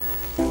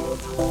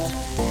Hello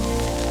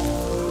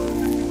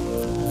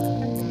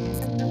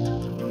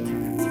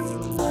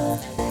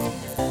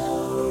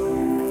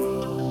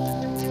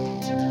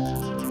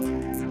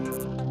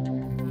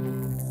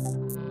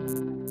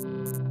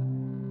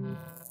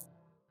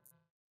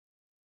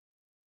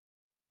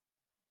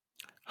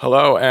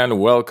and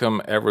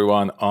welcome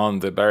everyone on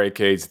the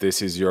barricades.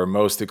 This is your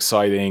most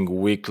exciting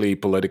weekly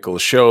political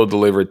show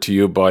delivered to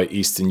you by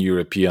Eastern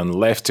European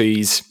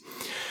lefties.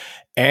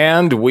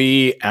 And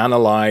we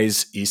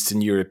analyze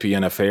Eastern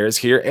European affairs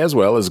here as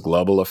well as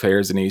global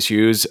affairs and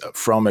issues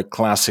from a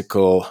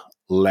classical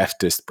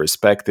leftist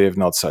perspective,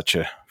 not such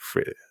a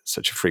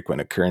frequent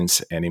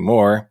occurrence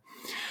anymore.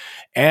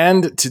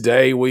 And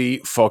today we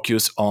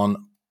focus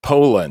on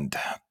Poland.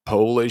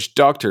 Polish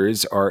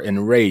doctors are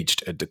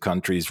enraged at the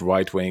country's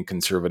right wing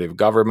conservative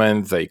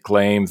government. They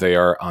claim they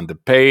are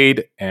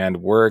underpaid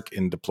and work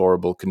in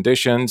deplorable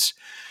conditions,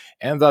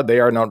 and that they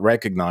are not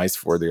recognized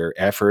for their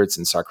efforts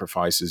and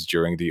sacrifices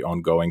during the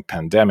ongoing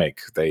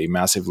pandemic. They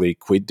massively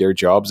quit their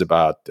jobs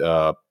about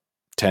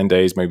 10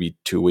 days, maybe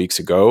 2 weeks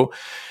ago.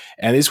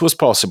 And this was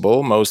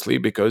possible mostly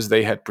because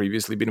they had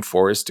previously been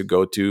forced to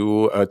go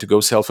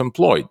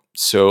self-employed.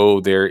 So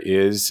there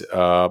is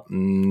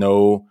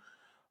no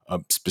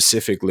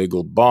specific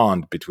legal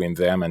bond between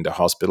them and the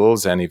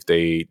hospitals, and if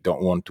they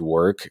don't want to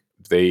work,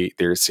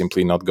 they're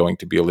simply not going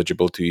to be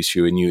eligible to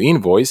issue a new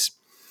invoice.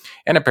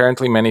 And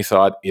apparently, many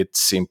thought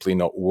it's simply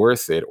not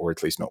worth it, or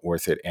at least not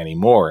worth it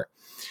anymore.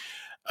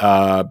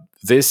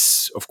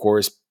 This, of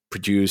course,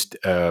 produced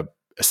a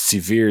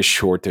severe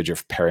shortage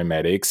of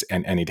paramedics,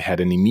 and it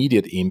had an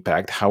immediate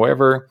impact.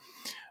 However,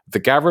 the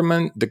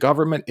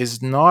government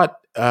is not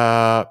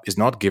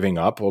giving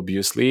up,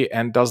 obviously,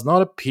 and does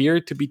not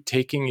appear to be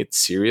taking it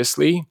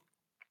seriously.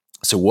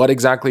 So, what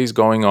exactly is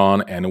going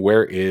on, and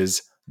where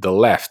is the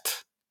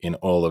left in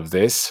all of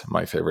this?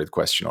 My favorite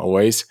question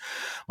always.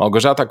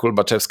 Małgorzata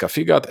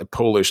Kulbaczewska-Figat, a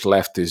Polish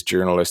leftist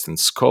journalist and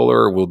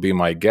scholar, will be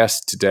my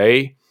guest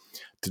today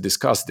to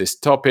discuss this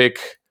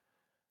topic.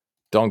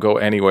 Don't go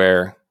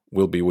anywhere.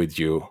 We'll be with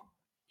you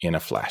in a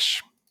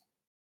flash.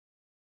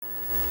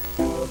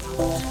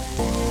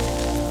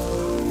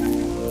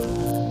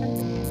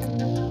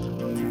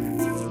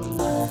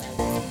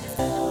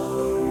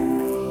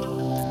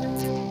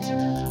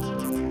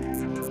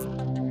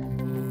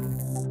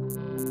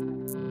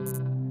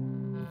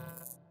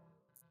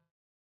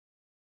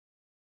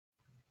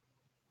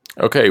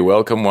 Okay,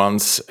 welcome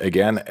once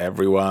again,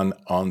 everyone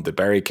on the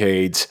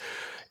barricades.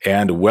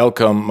 And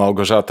welcome,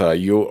 Małgorzata.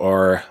 You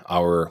are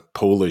our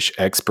Polish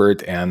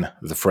expert and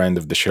the friend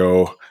of the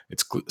show.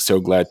 It's so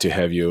glad to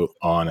have you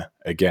on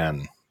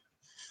again.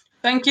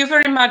 Thank you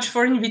very much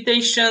for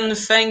invitation.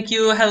 Thank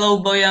you.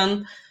 Hello,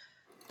 Boyan.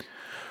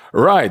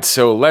 Right,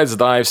 so let's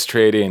dive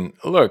straight in.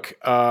 Look,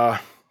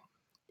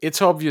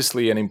 it's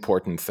obviously an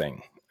important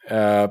thing.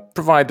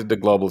 Provided the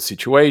global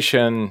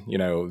situation,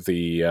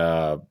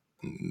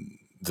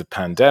 the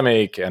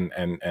pandemic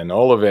and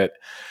all of it,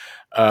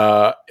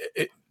 uh,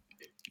 it,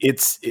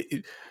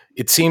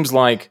 it seems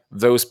like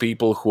those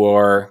people who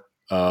are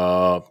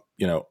on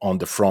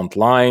the front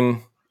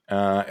line,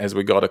 as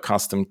we got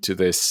accustomed to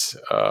this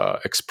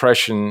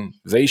expression,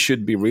 they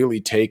should be really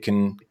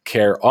taken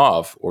care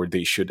of, or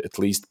they should at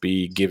least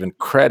be given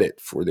credit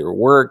for their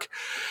work,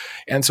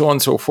 and so on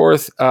and so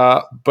forth.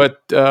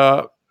 But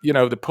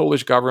the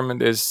Polish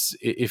government is,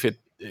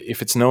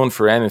 if it's known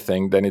for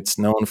anything, then it's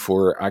known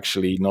for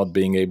actually not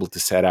being able to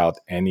set out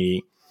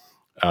any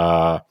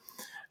uh,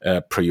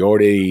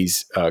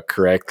 priorities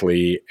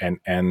correctly,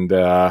 and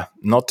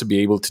not to be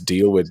able to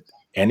deal with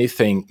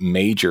anything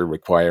major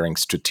requiring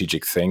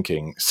strategic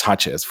thinking,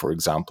 such as, for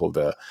example,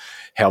 the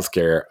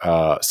healthcare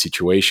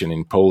situation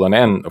in Poland,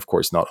 and of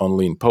course, not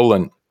only in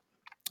Poland.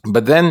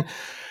 But then,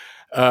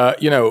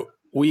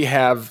 we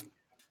have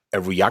a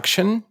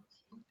reaction,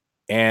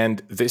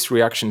 and this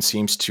reaction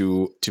seems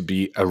to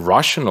be a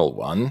rational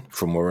one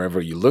from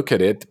wherever you look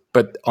at it.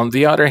 But on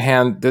the other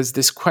hand, there's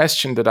this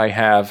question that I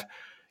have: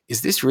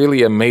 is this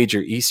really a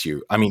major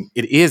issue? I mean,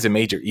 it is a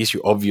major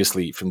issue,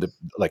 obviously, from the,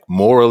 like,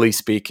 morally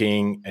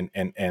speaking,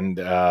 and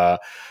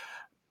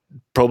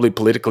probably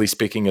politically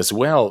speaking as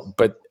well.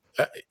 But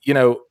uh, you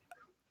know,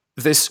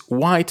 this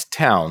white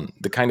town,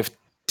 the kind of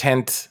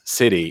tent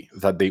city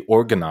that they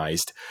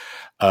organized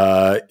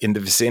in the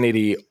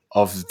vicinity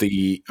of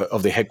the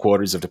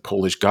headquarters of the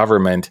Polish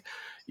government.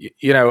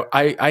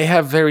 I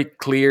have very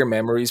clear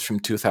memories from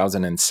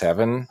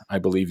 2007. I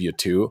believe you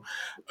too,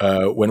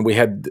 when we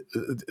had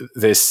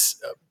this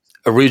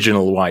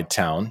original white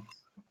town,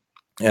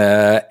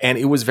 and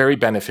it was very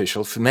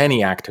beneficial for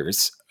many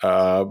actors,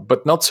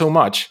 but not so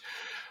much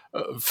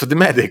for the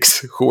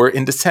medics who were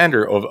in the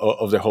center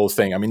of the whole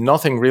thing. I mean,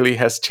 nothing really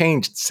has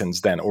changed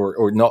since then,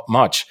 or not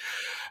much,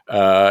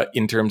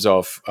 in terms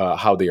of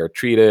how they are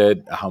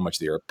treated, how much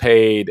they are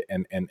paid,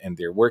 and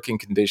their working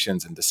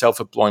conditions, and the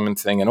self-employment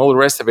thing, and all the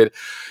rest of it.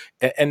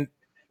 And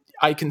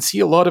I can see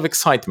a lot of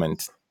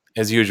excitement,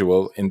 as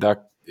usual,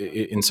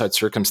 in such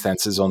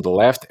circumstances on the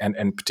left,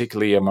 and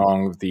particularly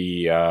among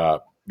the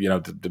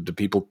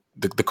people,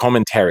 the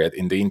commentariat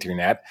in the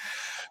internet.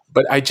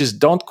 but I just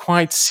don't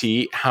quite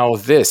see how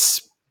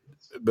this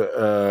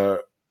uh,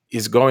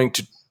 is going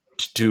to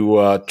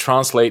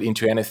translate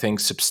into anything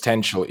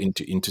substantial,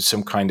 into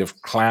some kind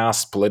of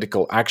class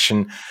political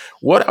action.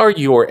 What are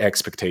your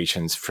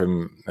expectations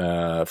from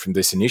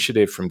this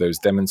initiative, from those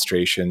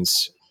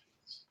demonstrations?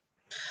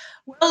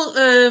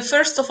 Well,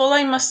 first of all,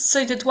 I must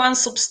say that one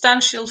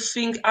substantial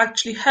thing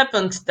actually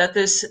happened. That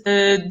is,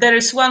 there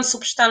is one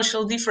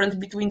substantial difference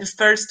between the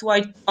first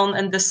White Town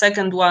and the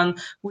second one,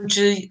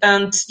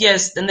 and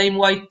yes, the name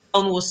White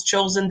Town was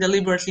chosen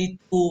deliberately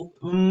to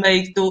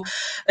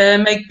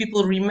make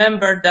people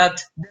remember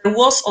that there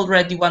was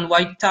already one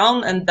White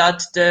Town and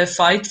that the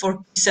fight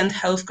for decent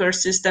healthcare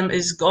system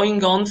is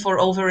going on for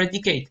over a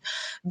decade.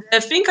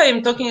 The thing I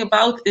am talking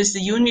about is the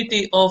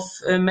unity of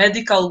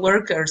medical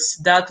workers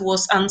that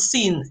was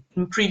unseen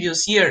in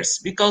previous years,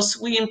 because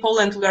we in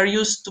Poland we are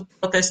used to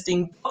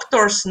protesting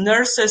doctors,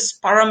 nurses,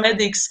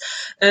 paramedics,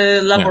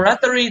 Yeah.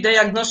 laboratory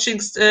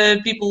diagnostics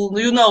people.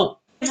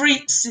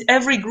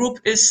 Every group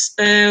is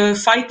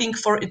fighting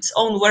for its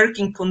own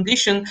working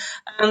condition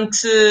and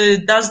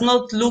does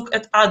not look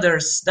at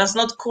others, does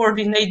not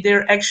coordinate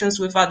their actions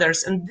with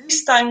others. And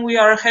this time we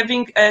are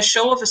having a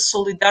show of a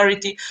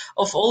solidarity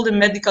of all the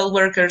medical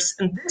workers.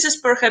 And this is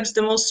perhaps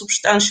the most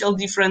substantial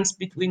difference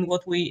between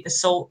what we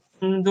saw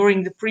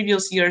during the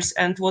previous years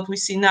and what we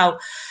see now.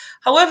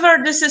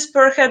 However, this is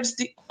perhaps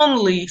the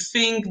only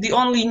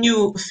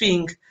new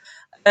thing,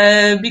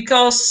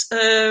 because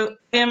I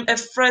am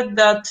afraid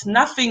that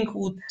nothing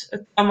would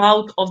come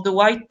out of the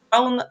White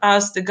Town,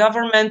 as the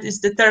government is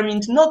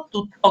determined not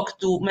to talk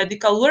to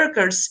medical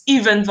workers,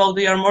 even though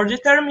they are more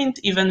determined,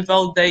 even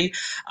though they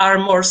are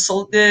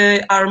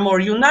more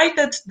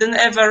united than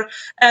ever,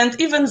 and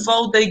even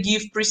though they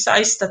give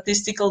precise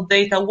statistical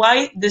data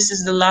why this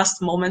is the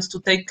last moment to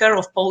take care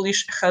of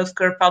Polish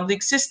healthcare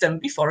public system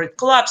before it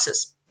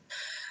collapses.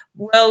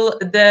 Well,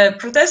 the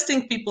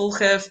protesting people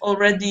have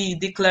already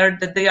declared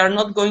that they are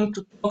not going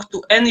to talk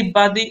to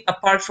anybody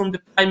apart from the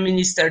prime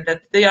minister,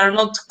 that they are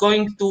not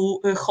going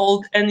to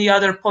hold any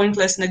other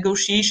pointless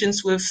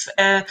negotiations with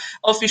an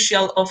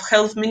official of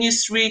health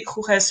ministry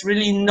who has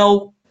really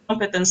no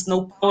competence,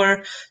 no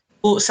power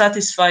to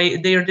satisfy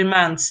their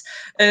demands.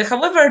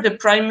 However, the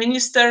prime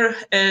minister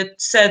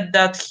said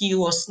that he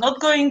was not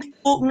going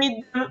to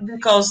meet them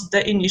because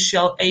the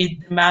initial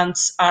aid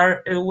demands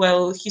are,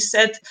 well, he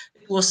said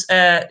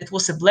it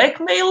was a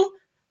blackmail,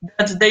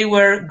 that they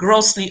were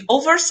grossly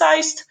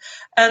oversized,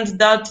 and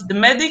that the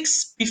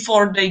medics,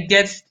 before they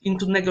get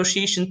into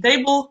negotiation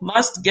table,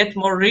 must get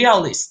more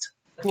realist.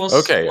 That was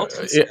Okay. what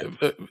he said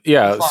so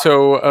Yeah. far.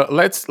 So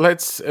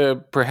let's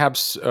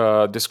perhaps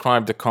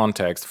describe the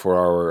context for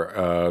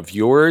our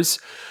viewers,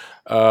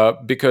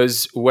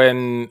 because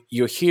when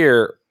you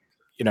hear,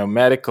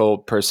 medical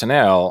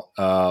personnel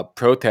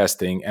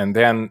protesting, and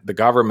then the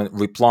government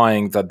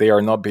replying that they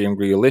are not being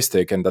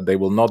realistic and that they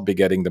will not be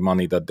getting the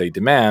money that they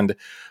demand,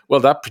 well,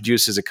 that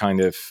produces a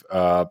kind of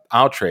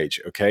outrage.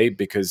 Okay,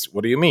 because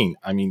what do you mean?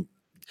 I mean,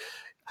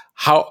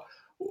 how?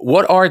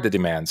 What are the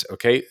demands?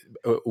 Okay,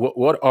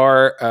 what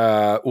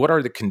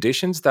are the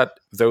conditions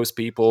that those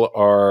people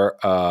are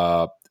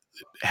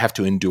have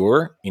to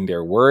endure in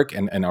their work,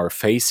 and are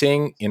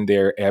facing in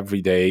their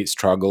everyday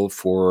struggle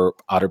for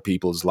other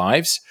people's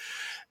lives?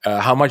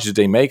 How much do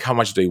they make? How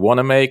much do they want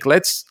to make?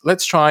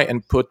 Let's try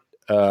and put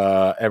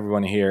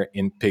everyone here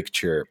in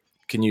picture.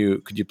 Could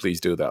you please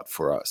do that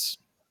for us?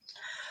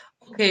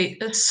 Okay,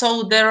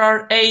 so there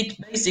are 8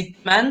 basic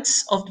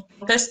demands of the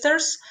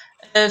protesters.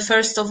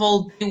 First of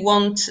all, they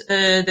want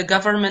the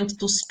government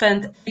to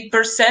spend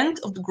 8%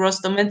 of the gross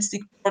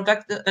domestic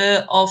product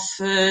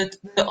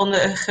on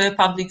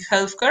public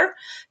healthcare.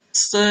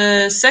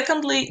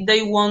 Secondly,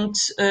 they want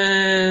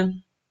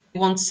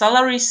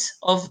salaries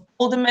of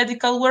all the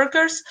medical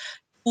workers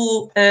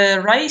to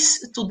rise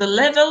to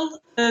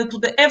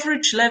the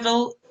average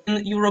level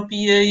in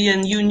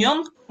European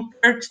Union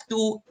compared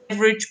to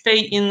average pay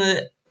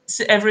in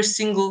every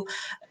single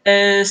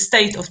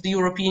state of the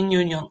European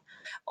Union.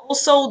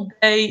 Also,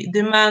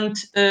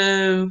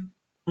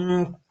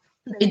 mm,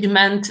 they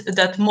demand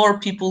that more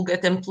people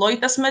get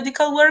employed as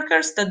medical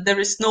workers, that there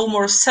is no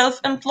more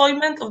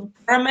self-employment of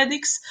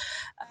paramedics,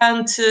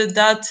 and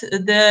that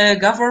the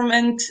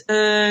government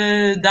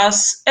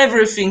does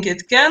everything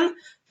it can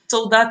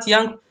so that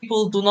young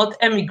people do not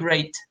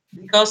emigrate.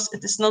 Because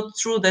it is not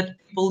true that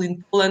people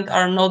in Poland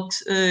are not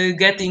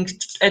getting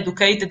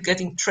educated,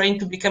 getting trained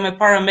to become a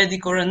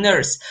paramedic or a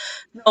nurse.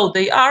 No,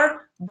 they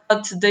are,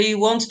 but they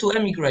want to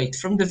emigrate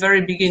from the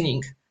very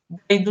beginning.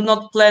 They do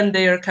not plan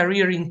their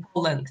career in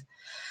Poland.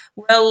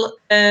 Well,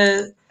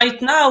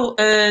 right now,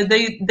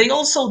 they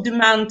also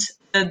demand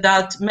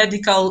that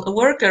medical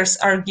workers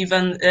are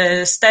given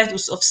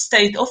status of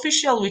state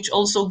official, which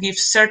also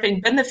gives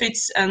certain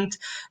benefits and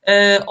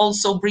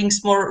also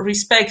brings more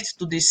respect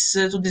to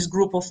this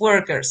group of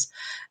workers.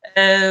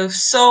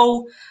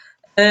 So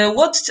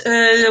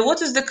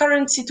What is the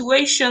current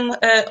situation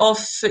of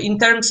in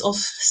terms of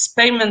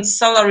payments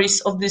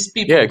salaries of these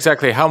Yeah, people?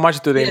 exactly. How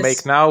much do they make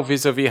Yes. now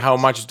vis-a-vis how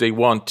much they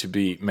want to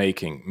be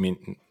making,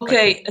 like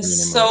Okay. minimally?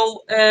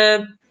 So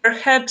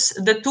perhaps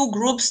the two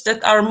groups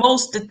that are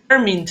most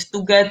determined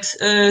to get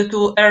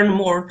to earn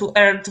more,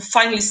 to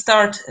finally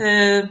start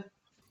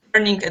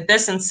earning a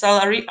decent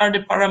salary are the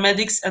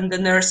paramedics and the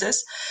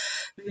nurses,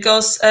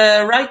 because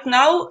right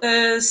now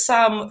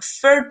some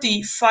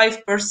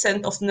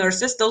 35% of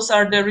nurses, those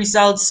are the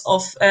results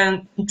of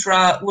an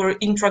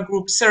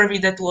intra-group survey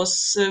that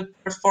was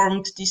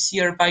performed this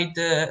year by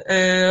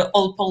the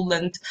All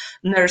Poland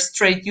Nurse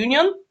Trade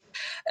Union.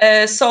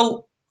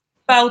 So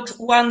about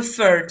one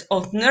third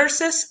of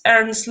nurses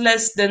earns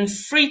less than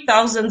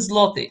 3,000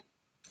 zloty.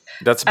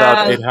 That's about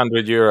Uh,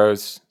 800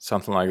 euros,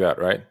 something like that,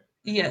 right?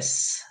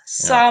 yes,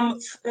 Yeah. some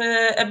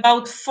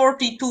about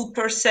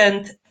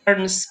 42%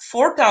 earns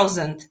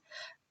 4,000,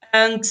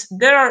 and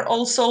there are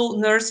also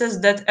nurses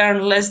that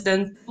earn less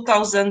than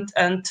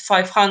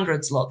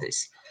 2,500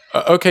 zlotys.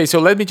 Okay, so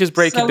let me just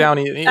break it So, down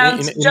and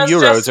in just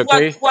euros, one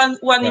okay? one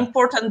one Yeah.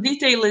 important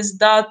detail is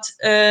that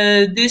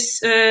this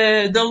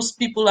those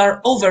people are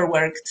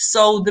overworked.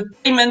 So the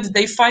payment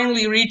they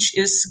finally reach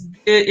is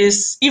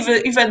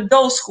even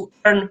those who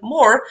earn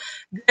more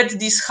get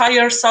this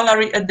higher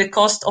salary at the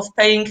cost of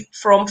paying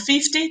from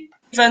 50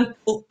 even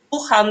to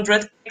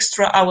 200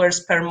 extra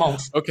hours per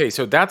month. Okay,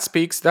 so that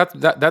speaks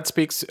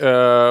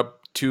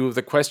to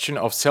the question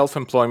of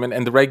self-employment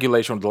and the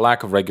regulation, the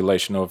lack of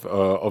regulation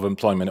of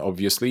employment,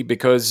 obviously,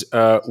 because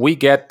we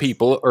get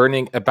people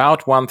earning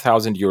about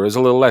 1,000 euros, a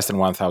little less than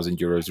 1,000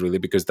 euros, really,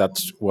 because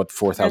that's what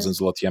 4,000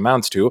 Yes, zloty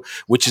amounts to,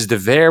 which is the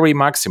very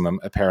maximum,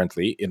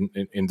 apparently,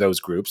 in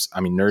those groups.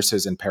 I mean,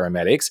 nurses and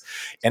paramedics,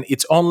 and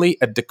it's only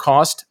at the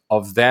cost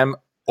of them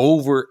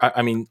over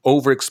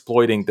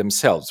exploiting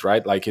themselves,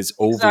 right? Like is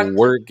exactly,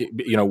 overwork,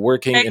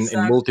 working in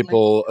exactly.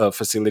 multiple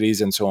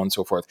facilities and so on and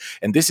so forth.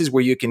 And this is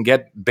where you can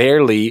get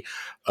barely,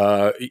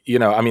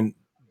 I mean,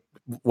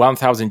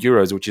 1,000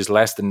 euros, which is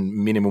less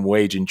than minimum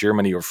wage in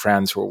Germany or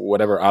France or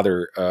whatever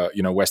other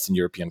Western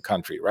European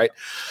country, right?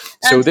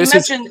 So And this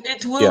is, imagine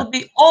it yeah. will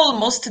be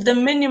almost the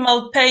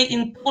minimal pay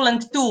in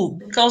Poland too,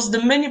 because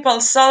the minimal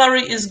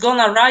salary is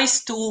gonna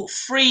rise to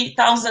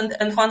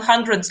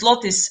 3,100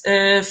 zlotys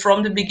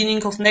from the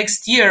beginning of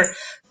next year.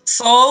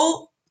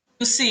 So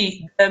you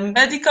see, the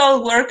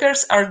medical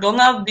workers are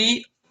gonna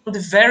be on the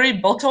very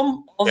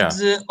bottom of Yeah.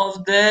 the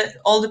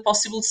all the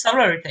possible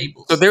salary So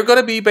tables. they're going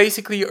to be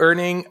basically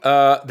earning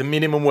the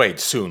minimum wage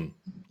soon,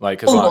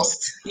 like as long.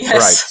 Almost,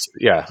 Right. yes,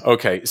 Yeah.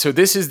 Okay. So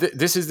this is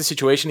the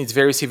situation. It's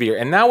very severe.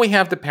 And now we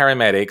have the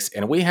paramedics,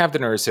 and we have the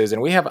nurses,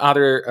 and we have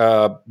other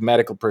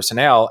medical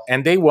personnel,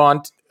 and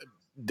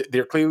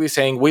they're clearly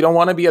saying we don't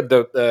want to be at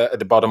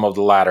the bottom of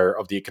the ladder,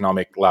 of the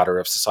economic ladder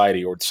of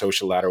society, or the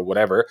social ladder,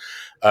 whatever.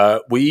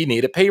 We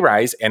need a pay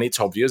rise, and it's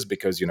obvious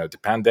because the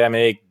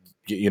pandemic,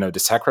 the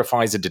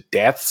sacrifice, the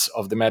deaths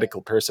of the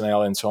medical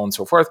personnel, and so on and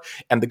so forth.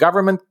 And the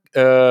government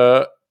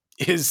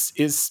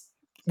is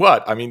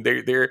what I mean.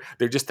 They're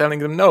just telling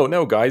them, no,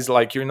 no, guys,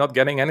 like you're not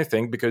getting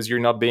anything because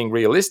you're not being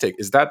realistic.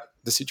 Is that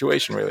the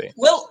situation, really?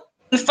 well,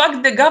 in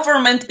fact, the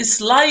government is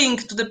lying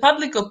to the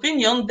public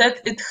opinion that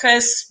it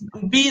has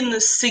been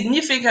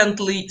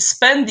significantly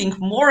spending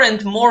more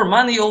and more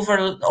money over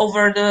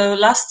the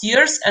last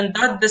years, and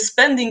that the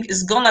spending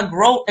is gonna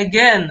grow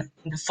again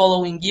in the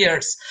following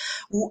years.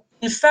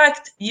 In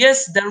fact,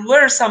 yes, there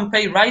were some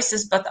pay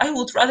rises, but I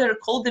would rather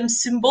call them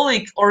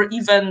symbolic or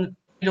even,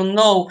 I don't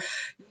know,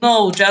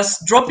 no,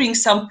 just dropping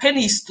some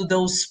pennies to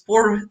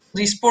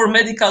these poor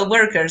medical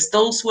workers.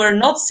 Those were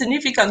not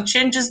significant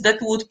changes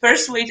that would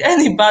persuade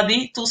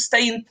anybody to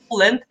stay in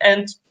Poland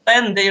and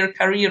plan their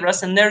career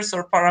as a nurse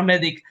or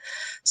paramedic.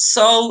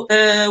 So,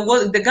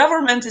 what the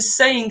government is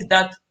saying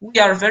that we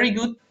are very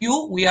good to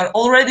you, we are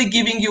already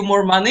giving you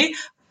more money.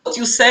 What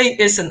you say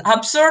is an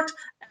absurd.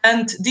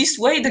 And this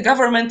way, the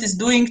government is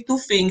doing two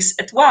things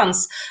at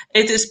once.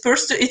 It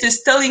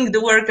is telling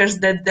the workers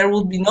that there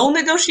will be no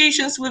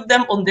negotiations with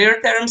them on their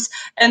terms,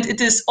 and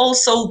it is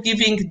also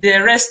giving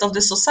the rest of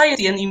the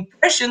society an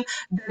impression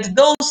that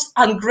those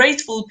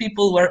ungrateful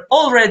people were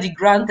already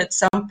granted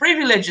some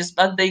privileges,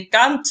 but they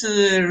can't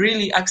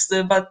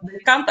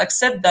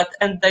accept that,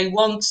 and they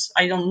want,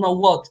 I don't know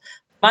what,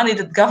 money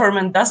that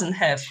government doesn't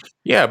have.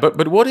 Yeah,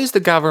 but what is the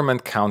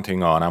government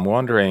counting on? I'm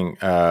wondering.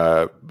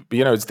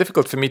 It's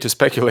difficult for me to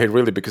speculate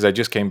really because I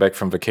just came back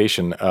from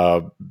vacation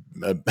a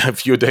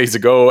few days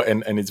ago,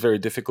 and it's very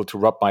difficult to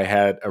wrap my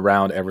head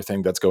around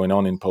everything that's going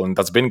on in Poland.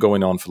 That's been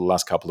going on for the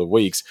last couple of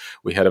weeks.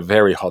 We had a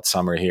very hot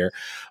summer here,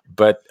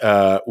 but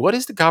what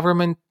is the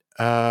government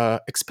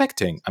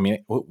expecting? I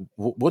mean,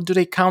 what do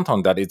they count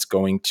on? That it's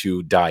going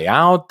to die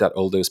out? That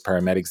all those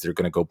paramedics, they're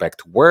going to go back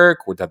to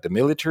work, or that the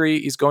military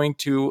is going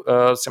to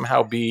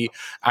somehow be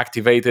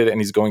activated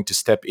and is going to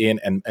step in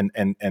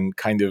and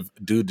kind of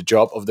do the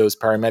job of those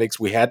paramedics?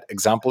 We had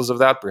examples of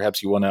that.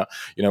 Perhaps you want to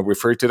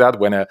refer to that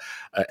when a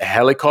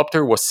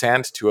helicopter was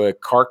sent to a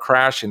car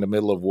crash in the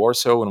middle of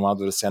Warsaw in one of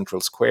the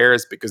central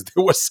squares because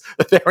there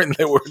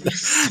were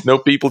Yes. no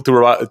people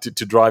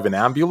to drive an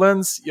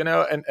ambulance,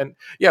 and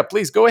yeah,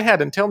 please go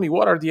ahead and tell me,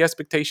 what are the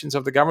expectations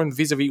of the government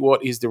vis-a-vis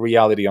what is the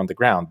reality on the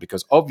ground?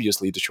 Because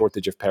obviously the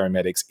shortage of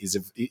paramedics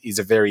is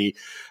a very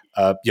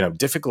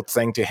difficult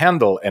thing to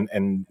handle,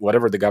 and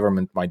whatever the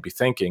government might be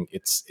thinking,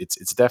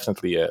 it's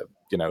definitely a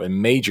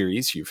major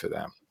issue for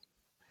them.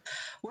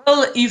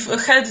 Well, if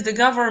had the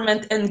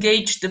government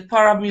engaged the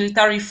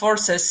paramilitary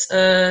forces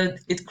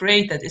it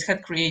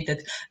had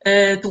created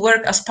to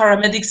work as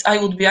paramedics, I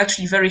would be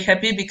actually very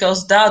happy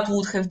because that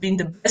would have been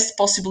the best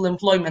possible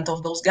employment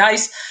of those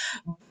guys.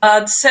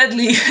 But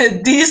sadly,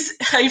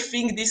 I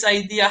think this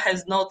idea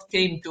has not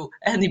came to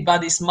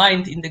anybody's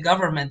mind in the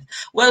government.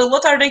 Well,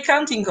 what are they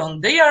counting on?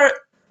 They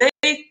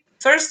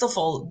first of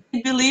all,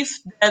 they believe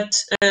that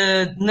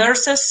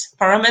nurses,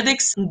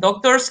 paramedics, and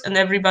doctors, and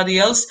everybody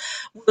else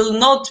will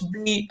not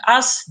be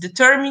as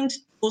determined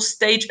to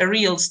stage a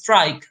real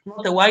strike,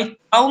 not a white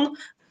town,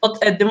 not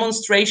a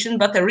demonstration,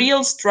 but a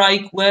real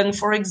strike when,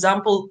 for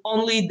example,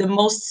 only the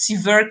most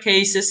severe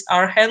cases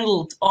are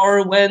handled,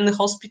 or when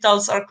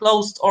hospitals are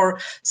closed, or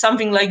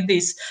something like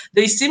this.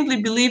 They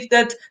simply believe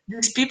that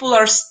these people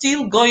are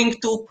still going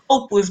to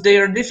cope with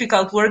their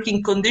difficult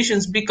working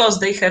conditions because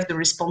they have the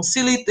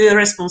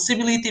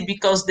responsibility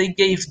because they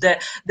gave the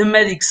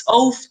medics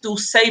oath to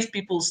save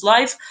people's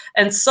life,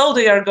 and so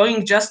they are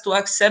going just to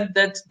accept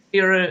that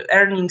their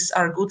earnings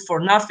are good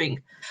for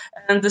nothing.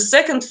 And the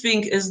second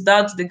thing is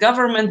that the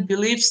government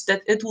believes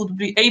that it would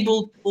be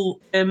able to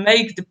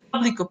make the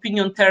public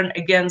opinion turn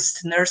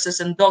against nurses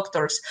and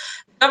doctors.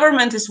 The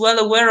government is well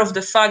aware of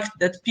the fact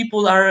that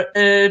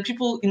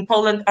people in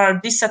Poland are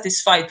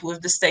dissatisfied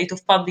with the state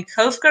of public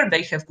healthcare.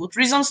 They have good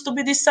reasons to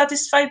be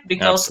dissatisfied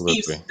because if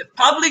Absolutely. the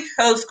public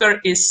healthcare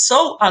is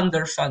so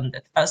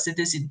underfunded as it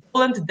is in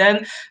Poland,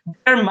 then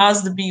there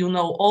must be,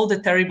 all the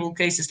terrible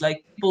cases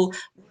like people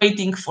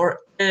waiting for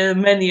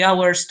many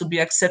hours to be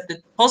accepted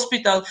to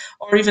hospital,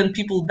 or even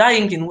people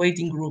dying in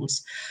waiting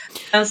rooms.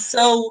 And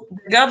so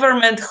the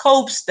government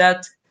hopes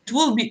that it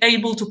will be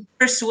able to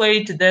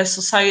persuade the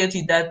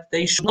society that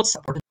they should not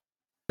support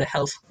the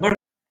health workers.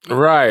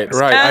 Right,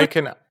 right. I And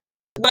can.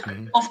 well,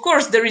 Mhm. of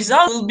course, the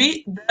result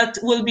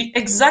will be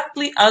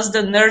exactly as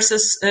the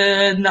nurses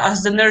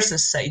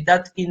say,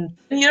 that in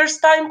 10 years'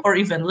 time or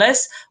even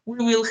less,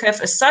 we will have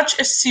such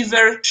a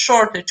severe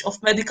shortage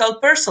of medical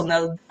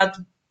personnel that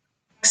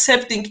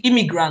accepting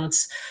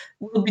immigrants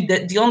will be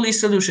the only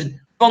solution.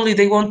 If only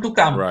they want to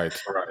come. Right.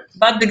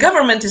 But the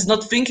government is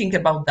not thinking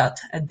about that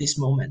at this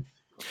moment.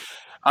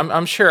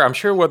 I'm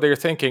sure what they're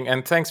thinking,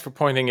 and thanks for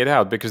pointing it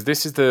out, because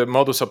this is the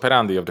modus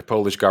operandi of the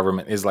Polish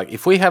government. Is like,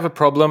 if we have a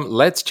problem,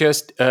 let's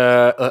just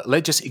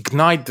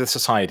ignite the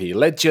society.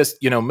 Let's just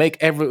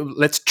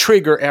let's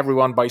trigger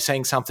everyone by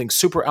saying something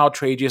super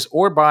outrageous,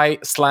 or by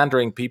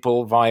slandering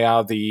people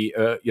via the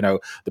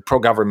pro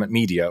government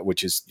media,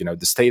 which is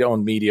the state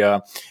owned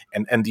media,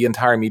 and the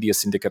entire media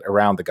syndicate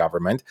around the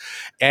government,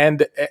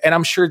 and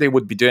I'm sure they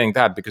would be doing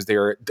that because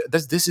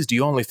this is the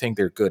only thing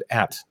they're good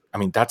at. I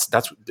mean, that's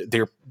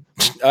they're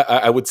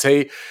I would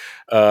say,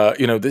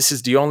 this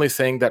is the only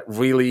thing that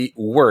really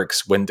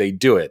works when they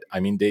do it.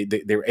 I mean,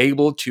 they're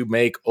able to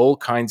make all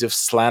kinds of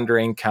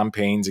slandering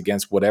campaigns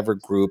against whatever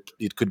group.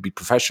 It could be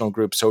professional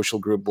group, social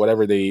group,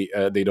 whatever they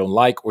don't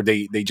like, or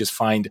they just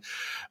find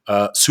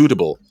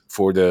suitable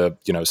for the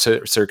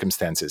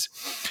circumstances.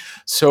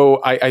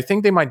 So I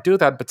think they might do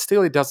that, but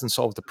still it doesn't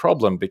solve the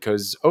problem,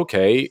 because,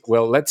 okay,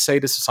 well, let's say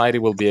the society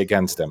will be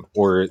against them,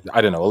 or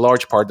I don't know, a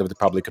large part of the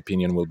public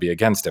opinion will be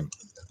against them.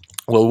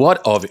 Well,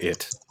 what of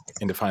it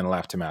in the final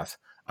aftermath?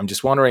 I'm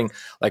just wondering,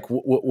 like,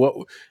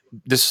 what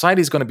the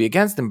society is going to be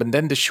against them, but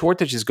then the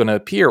shortage is going to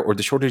appear, or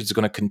the shortage is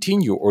going to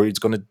continue, or it's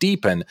going to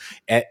deepen,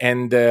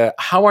 and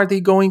how are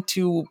they going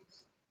to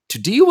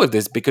deal with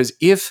this? Because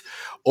if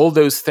all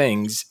those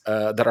things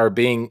that are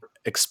being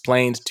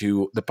explained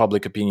to the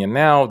public opinion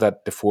now,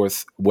 that the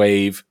fourth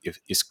wave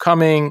is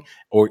coming,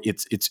 or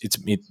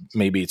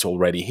maybe it's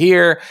already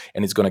here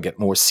and it's going to get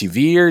more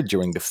severe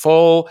during the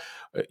fall,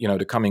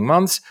 the coming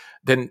months,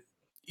 then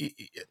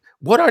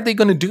what are they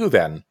going to do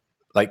then?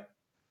 Like,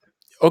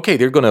 okay,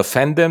 they're going to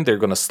offend them, they're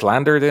going to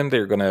slander them,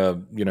 they're going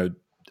to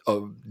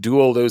do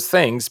all those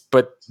things,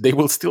 but they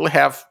will still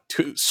have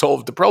to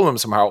solve the problem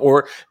somehow.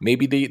 Or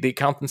maybe they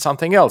count on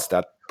something else,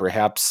 that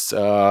perhaps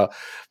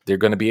they're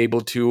going to be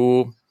able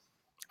to,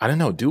 I don't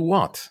know, do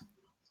what.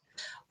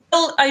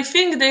 Well, I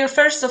think they are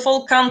first of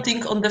all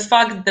counting on the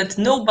fact that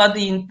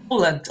nobody in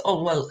Poland,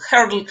 or well,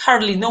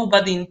 hardly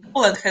nobody in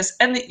Poland has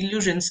any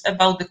illusions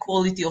about the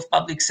quality of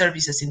public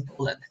services in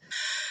Poland.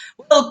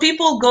 Well,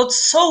 people got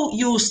so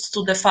used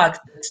to the fact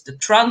that the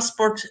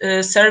transport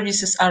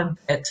services are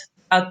bad,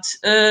 that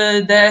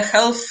the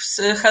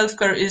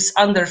healthcare is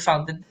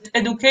underfunded.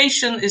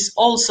 Education is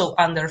also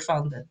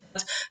underfunded.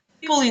 But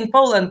people in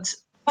Poland,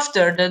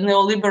 after the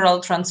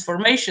neoliberal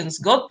transformations,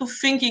 got to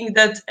thinking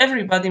that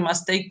everybody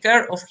must take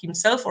care of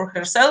himself or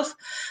herself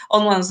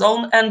on one's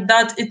own, and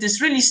that it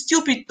is really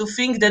stupid to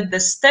think that the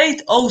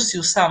state owes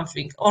you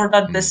something or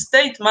that the Mm.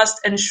 state must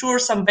ensure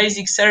some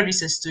basic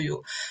services to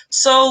you.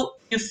 So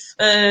if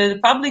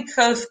public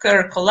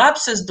healthcare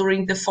collapses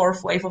during the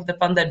fourth wave of the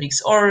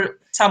pandemics or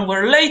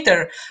somewhere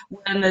later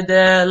when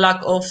the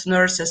lack of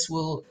nurses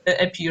will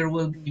appear,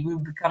 will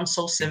become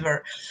so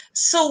severe.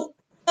 So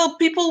well,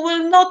 people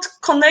will not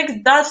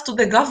connect that to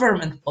the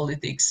government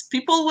politics.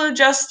 People will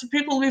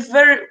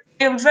very,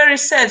 I am very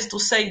sad to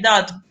say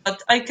that,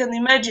 but I can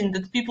imagine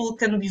that people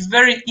can be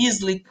very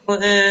easily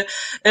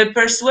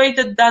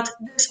persuaded that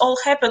this all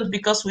happened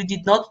because we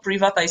did not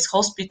privatize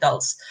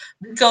hospitals,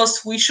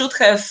 because we should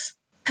have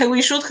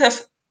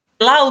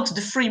allowed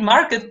the free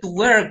market to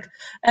work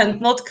and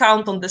not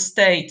count on the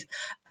state.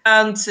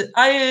 And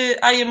I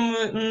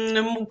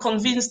am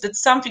convinced that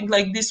something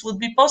like this would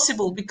be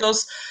possible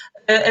because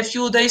a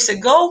few days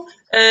ago,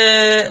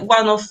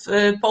 one of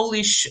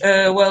Polish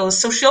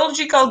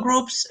sociological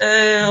groups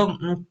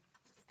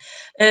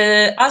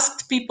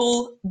asked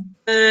people,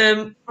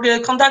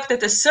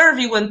 conducted a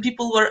survey when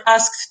people were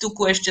asked two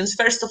questions.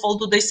 First of all,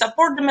 do they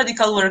support the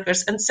medical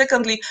workers? And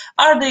secondly,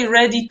 are they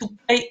ready to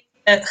pay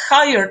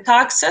higher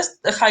taxes,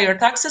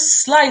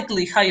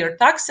 slightly higher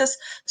taxes,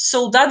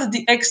 so that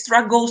the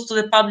extra goes to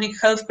the public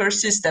healthcare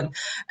system?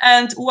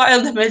 And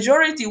while the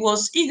majority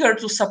was eager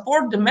to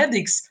support the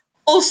medics,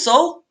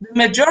 also the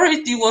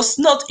majority was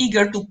not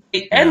eager to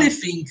pay Yeah.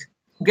 anything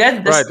to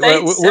get the Right.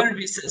 state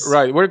services.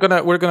 Right. We're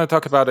gonna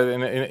talk about it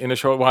in a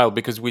short while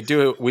because we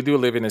do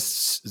live in a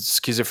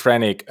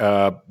schizophrenic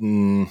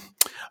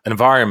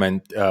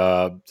environment,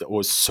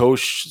 or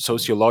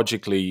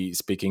sociologically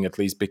speaking, at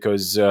least,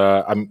 because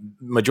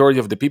majority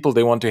of the people,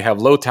 they want to have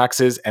low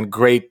taxes and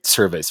great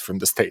service from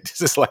the state.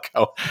 This is like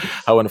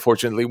how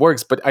unfortunately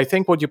works. But I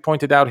think what you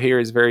pointed out here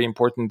is very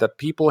important, that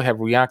people have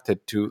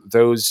reacted to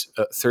those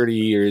 30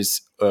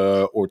 years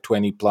or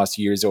 20 plus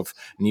years of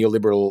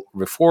neoliberal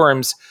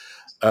reforms,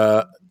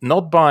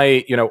 not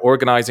by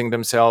organizing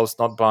themselves,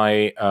 not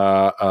by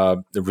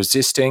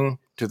resisting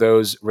to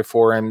those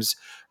reforms,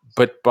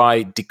 but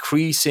by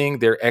decreasing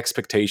their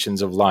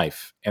expectations of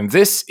life. And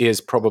this is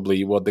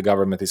probably what the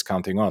government is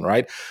counting on,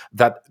 right?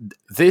 That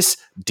this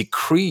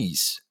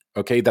decrease,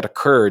 okay, that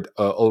occurred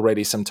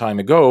already some time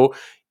ago,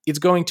 it's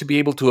going to be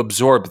able to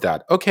absorb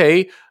that.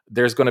 Okay,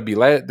 there's going to be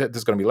less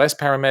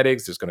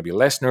paramedics, there's going to be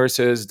less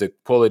nurses, the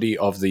quality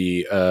of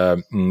the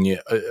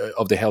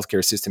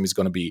healthcare system is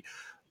going to be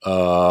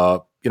uh,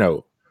 you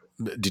know,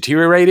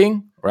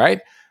 deteriorating,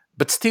 right?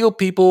 But still,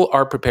 people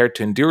are prepared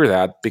to endure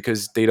that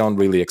because they don't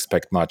really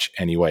expect much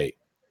anyway.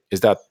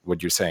 Is that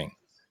what you're saying?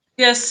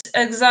 Yes,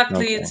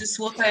 exactly. Okay. This is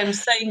what I am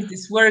saying.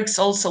 This works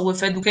also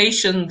with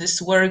education.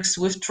 This works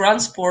with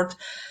transport.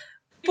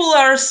 People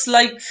are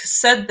like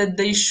said that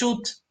they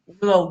should,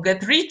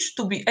 get rich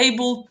to be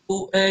able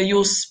to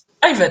use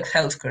private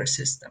healthcare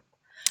system.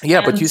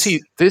 Yeah, but And you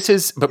see, this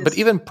is but yes,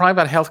 even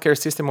private healthcare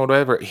system or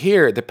whatever.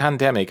 Here, the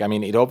pandemic. I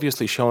mean, it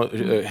obviously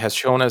has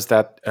shown us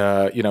that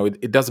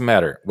it doesn't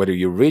matter whether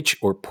you're rich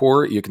or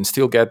poor. You can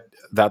still get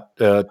that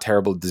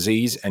terrible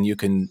disease, and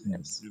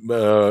yes.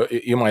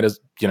 you might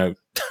as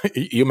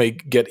you may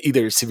get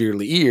either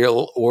severely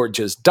ill or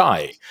just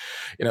die.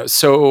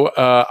 So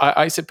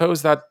I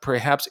suppose that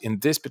perhaps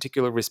in this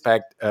particular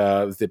respect,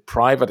 the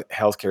private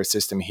healthcare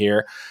system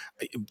here,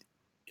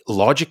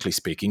 logically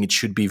speaking, it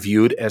should be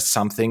viewed as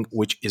something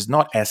which is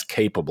not as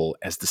capable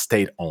as the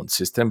state-owned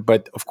system.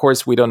 But of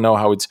course, we don't know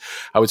how it's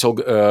all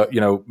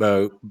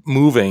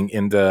moving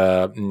in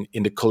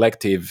the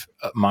collective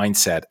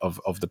mindset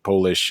of the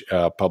Polish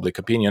public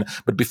opinion.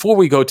 But before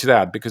we go to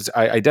that, because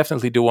I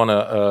definitely do want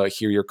to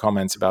hear your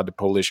comments about the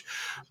Polish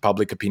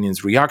public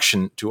opinion's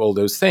reaction to all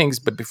those things.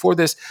 But before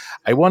this,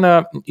 I want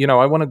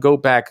to go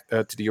back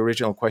to the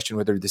original question,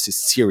 whether this is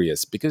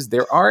serious, because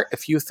there are a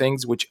few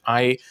things which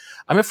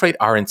I'm afraid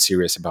aren't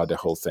serious about the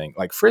whole thing.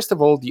 Like, first of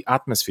all, the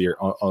atmosphere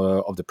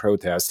of the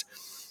protest.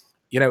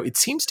 It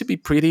seems to be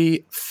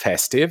pretty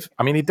festive.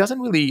 I mean, it doesn't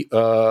really,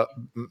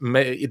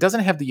 it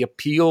doesn't have the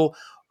appeal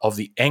of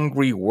the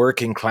angry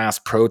working class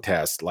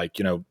protest. Like,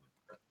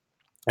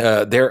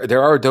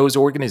 there are those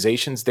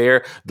organizations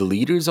there, the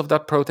leaders of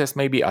that protest,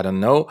 maybe, I don't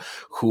know,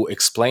 who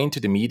explain to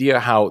the media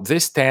how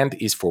this stand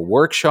is for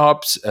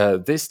workshops,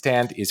 this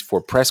stand is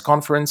for press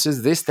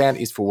conferences, this stand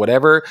is for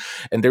whatever,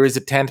 and there is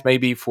a tent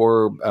maybe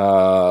for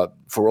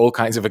all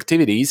kinds of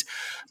activities.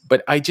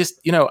 But I just,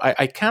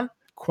 I can't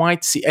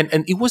quite see,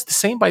 and it was the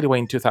same, by the way,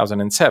 in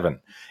 2007.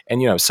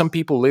 And some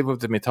people live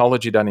with the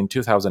mythology that in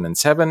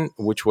 2007,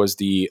 which was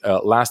the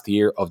last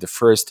year of the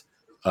first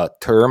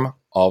term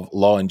of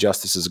Law and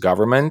Justice's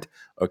government,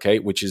 okay,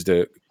 which is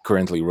the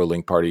currently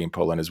ruling party in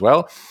Poland as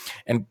well.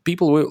 And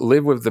people will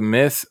live with the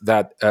myth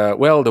that,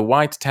 the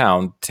White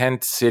Town,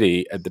 tent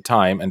city at the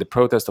time, and the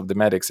protest of the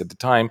medics at the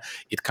time,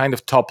 it kind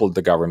of toppled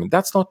the government.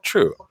 That's not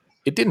true.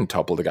 it didn't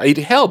topple the guy. It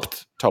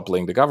helped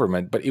toppling the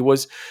government, but it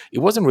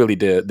wasn't really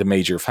the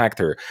major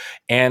factor.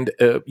 And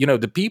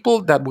the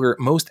people that were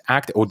most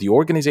active, or the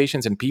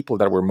organizations and people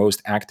that were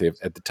most active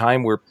at the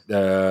time, were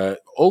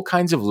all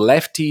kinds of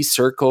lefty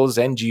circles,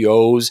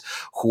 NGOs,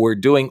 who were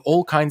doing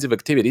all kinds of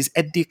activities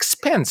at the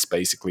expense,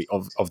 basically,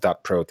 of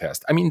that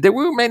protest. I mean, there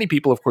were many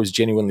people, of course,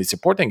 genuinely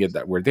supporting it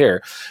that were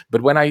there,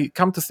 but when I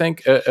come to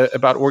think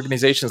about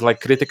organizations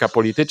like Krytyka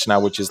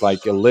Polityczna, which is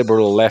like a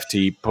liberal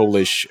lefty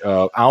Polish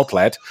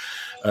outlet,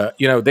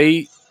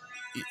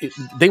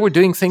 they were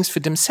doing things for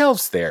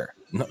themselves there,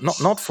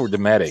 not for the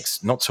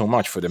medics, not so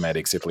much for the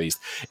medics at least.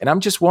 And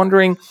I'm just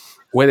wondering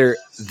whether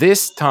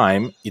this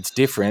time it's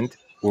different,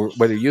 or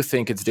whether you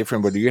think it's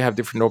different, whether you have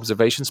different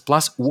observations.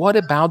 Plus, what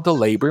about the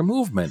labor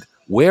movement?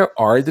 Where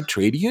are the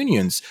trade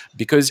unions?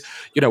 Because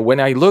when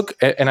I look,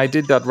 and I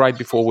did that right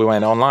before we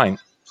went online,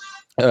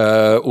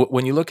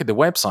 when you look at the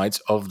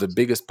websites of the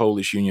biggest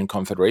Polish union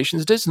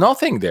confederations, there's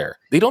nothing there.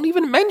 They don't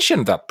even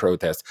mention that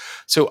protest.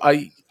 So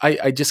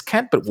I just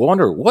can't but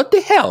wonder, what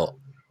the hell?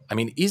 I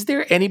mean, is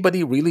there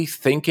anybody really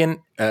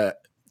thinking,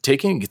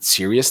 taking it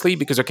seriously?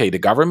 Because, okay, the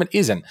government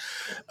isn't.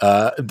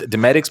 The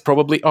medics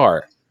probably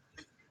are.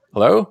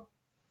 Hello?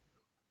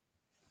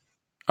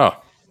 Oh,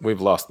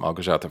 we've lost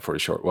Małgorzata for a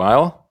short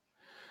while.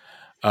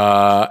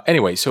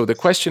 Anyway, so the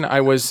question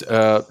I was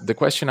Okay,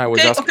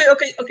 asking. okay,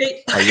 okay,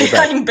 okay. Oh, you're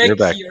back. I'm You're back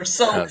back. here.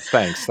 So,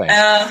 Thanks.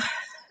 uh,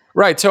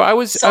 Right. So I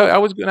so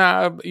was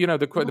gonna,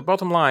 the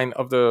bottom line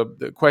of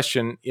the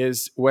question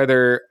is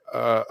whether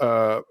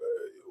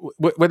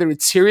whether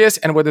it's serious,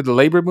 and whether the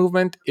labor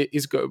movement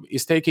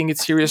is taking it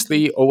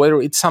seriously, or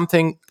whether it's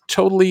something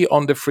totally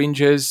on the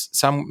fringes,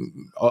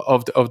 some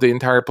of the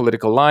entire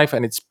political life,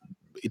 and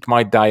it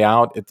might die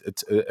out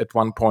at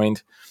one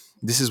point.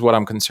 This is what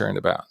I'm concerned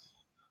about.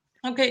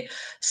 Okay,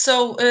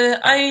 so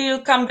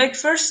I'll come back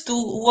first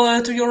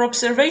to your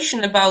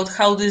observation about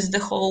how this the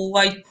whole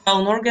White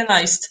Town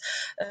organized.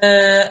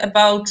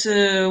 About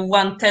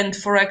 1/10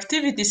 for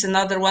activities,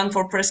 another one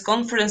for press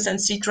conference,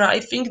 etc. I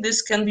think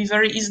this can be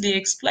very easily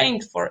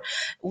explained. For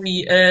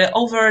we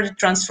over the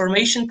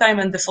transformation time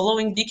and the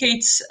following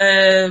decades,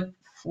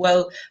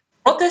 well,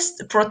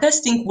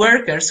 protesting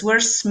workers were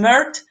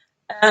smeared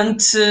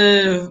and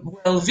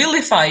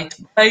vilified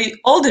by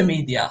all the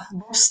media,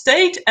 both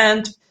state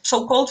and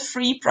so-called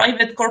free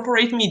private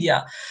corporate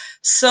media.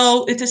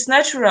 So it is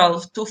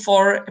natural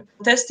for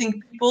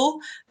protesting people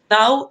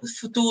now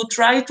to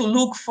try to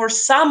look for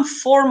some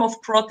form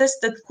of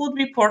protest that could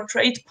be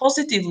portrayed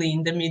positively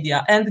in the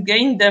media and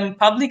gain them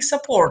public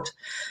support.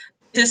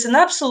 It is an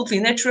absolutely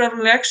natural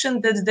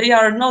reaction that they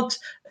are not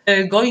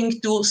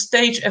going to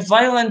stage a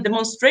violent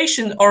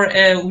demonstration or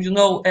a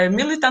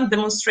militant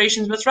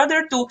demonstration, but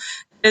rather to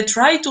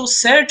try to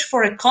search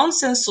for a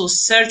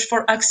consensus, search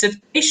for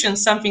acceptation,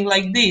 something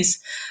like this.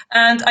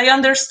 And I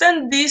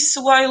understand this,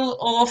 while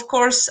of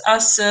course,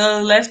 as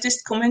a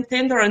leftist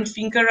commentator and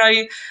thinker,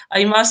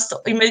 I must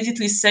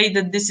immediately say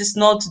that this is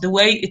not the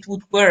way it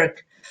would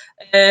work.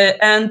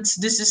 And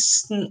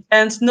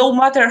no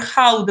matter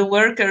how the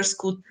workers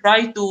could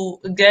try to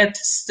get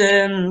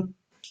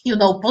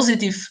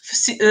positive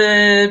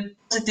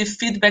positive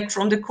feedback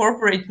from the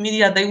corporate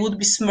media, they would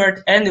be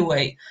smeared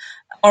anyway,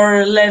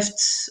 or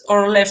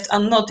left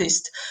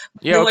unnoticed.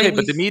 Yeah, The way okay,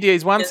 but we the media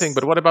is one thing. Yes.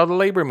 But what about the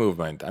labor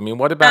movement? I mean,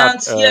 what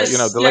about And yes,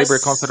 the labor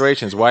yes,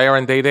 confederations? Why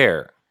aren't they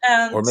there?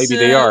 Or and maybe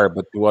they are,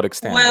 but to what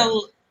extent then?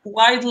 well,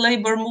 wide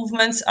labor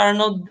movements are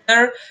not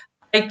there.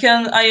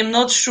 I am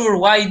not sure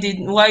why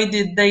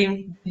did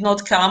they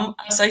not come.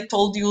 As I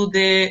told you,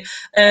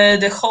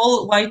 the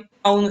whole White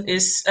Town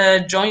is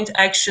a joint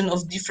action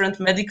of different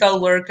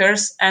medical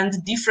workers, and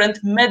different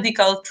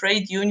medical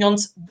trade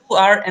unions who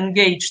are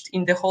engaged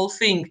in the whole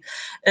thing.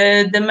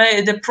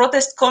 The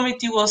protest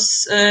committee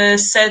was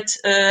set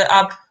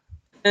up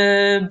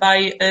by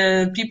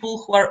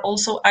people who are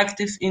also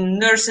active in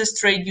nurses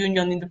trade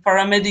union, in the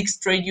paramedics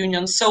trade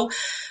union. So,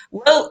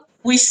 well,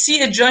 we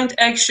see a joint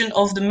action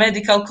of the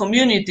medical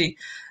community,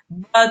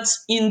 but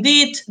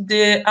indeed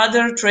the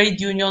other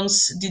trade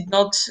unions did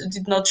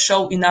not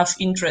show enough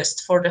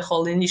interest for the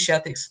whole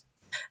initiative.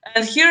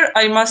 And here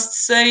I must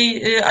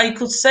say, I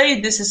could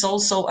say this is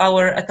also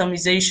our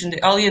atomization,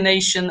 the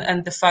alienation,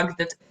 and the fact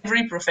that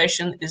every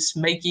profession is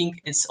making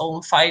its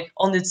own fight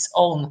on its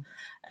own.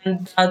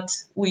 And that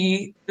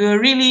we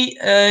really,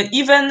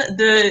 even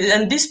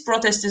and this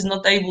protest is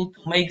not able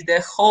to make the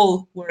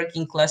whole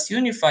working class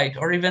unified,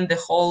 or even the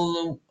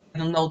whole, I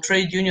don't know,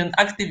 trade union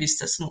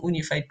activists as an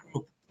unified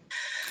group.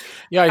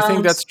 Yeah, I think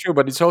And that's true,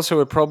 but it's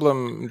also a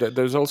problem.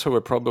 There's also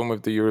a problem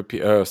with the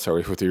European.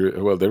 Sorry,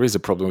 well, there is a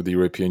problem with the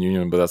European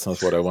Union, but that's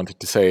not what I wanted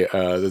to say.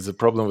 There's a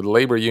problem with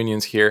labor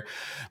unions here,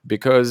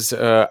 because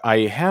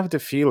I have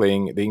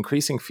the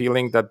increasing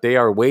feeling that they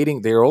are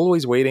waiting. They're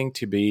always waiting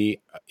to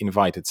be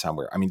invited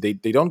somewhere. I mean,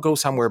 they don't go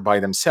somewhere by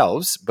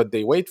themselves, but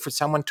they wait for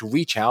someone to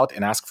reach out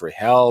and ask for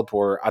help,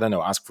 or I don't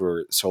know, ask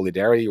for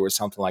solidarity or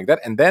something like that,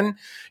 and then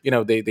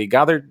they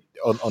gather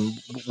on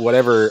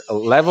whatever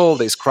level,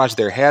 they scratch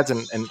their heads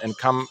and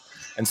come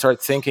and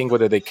start thinking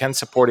whether they can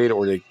support it,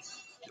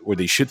 or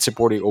they should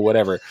support it or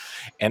whatever.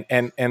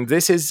 And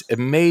this is a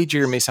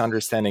major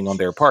misunderstanding on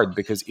their part,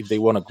 because if they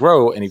want to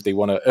grow, and if they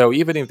want to, oh,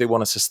 even if they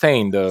want to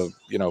sustain the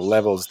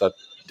levels that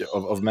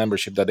of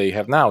membership that they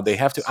have now, they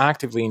have to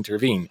actively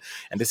intervene.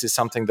 And this is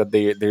something that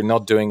they're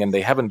not doing, and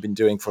they haven't been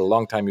doing for a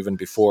long time, even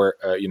before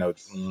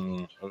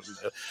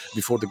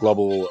before the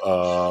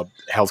global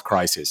health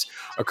crisis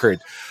occurred.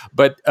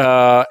 But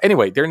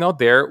anyway, they're not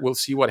there. We'll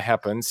see what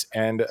happens.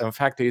 And the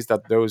fact is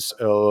that those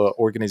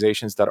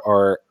organizations that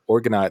are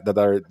organized, that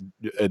are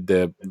at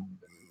the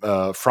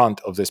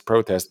front of this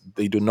protest,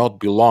 they do not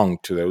belong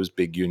to those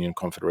big union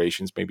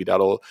confederations. Maybe that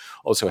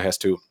also has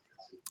to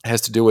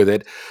do with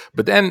it.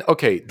 But then,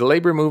 okay, the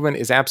labor movement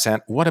is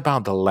absent. What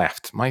about the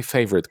left? My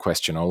favorite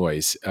question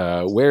always.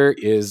 Where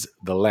is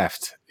the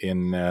left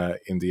in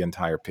the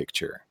entire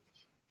picture?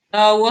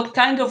 What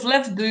kind of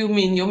left do you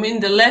mean? You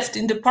mean the left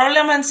in the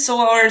parliament, so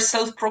our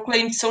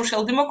self-proclaimed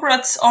social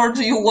democrats, or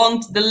do you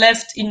want the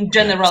left in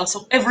general, Yes.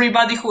 so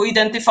everybody who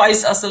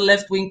identifies as a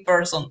left-wing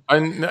person?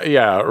 And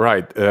yeah,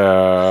 right.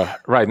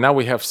 Right now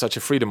we have such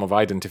a freedom of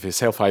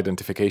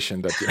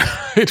self-identification that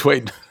it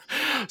wait.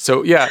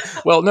 So yeah,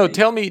 well, no.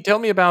 Okay. Tell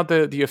me about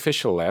the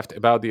official left,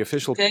 about the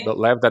official Okay.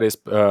 left that is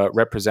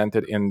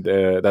represented in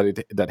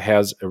that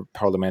has a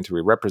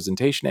parliamentary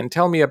representation, and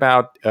tell me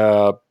about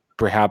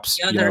perhaps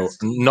The others.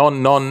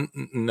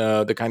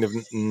 the kind of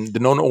the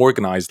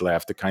non-organized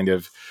left, the kind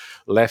of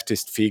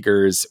leftist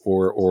figures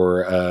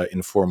or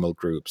informal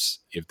groups,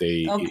 if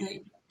they.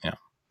 Okay. Yeah.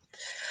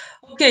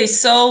 Okay,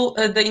 so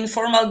the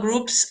informal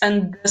groups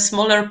and the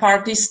smaller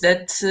parties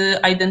that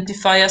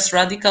identify as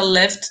radical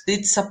left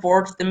did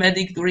support the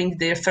medic during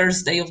the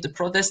first day of the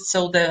protest,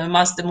 so the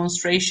mass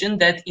demonstration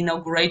that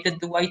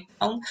inaugurated the White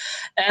Town.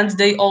 And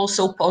they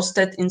also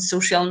posted in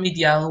social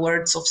media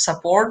words of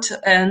support,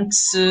 and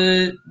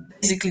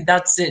basically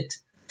that's it.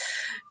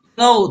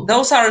 No,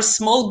 those are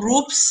small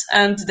groups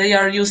and they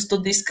are used to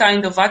this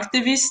kind of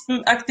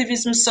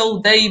activism, so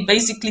they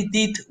basically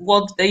did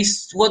what they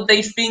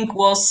think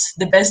was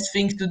the best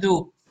thing to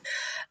do.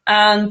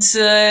 And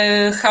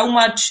how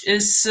much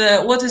is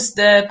what is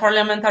the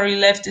parliamentary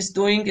left is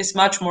doing is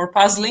much more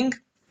puzzling,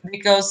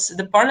 because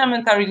the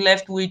parliamentary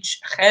left,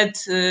 which had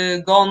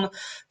gone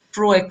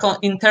through a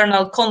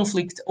internal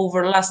conflict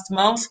over last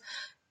month,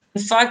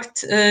 in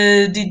fact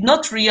did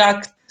not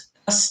react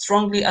as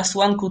strongly as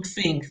one could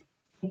think.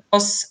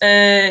 Because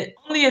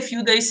only a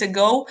few days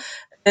ago,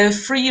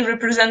 three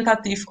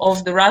representatives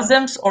of the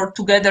Razems or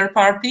Together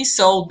party,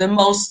 so the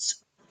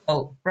most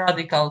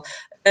radical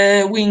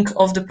wing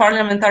of the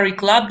parliamentary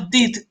club,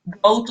 did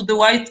go to the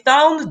White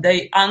Town.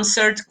 They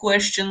answered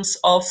questions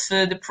of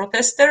the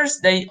protesters.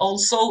 They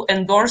also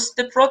endorsed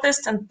the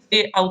protest, and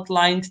they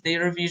outlined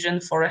their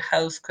vision for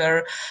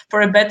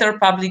for a better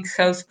public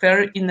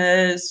healthcare in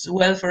a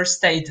welfare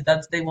state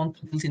that they want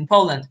to build in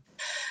Poland.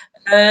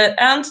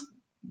 And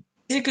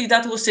basically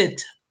that was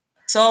it.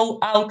 So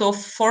out of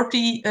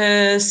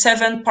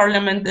 47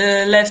 parliament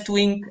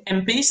left-wing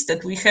MPs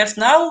that we have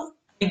now,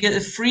 I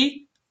get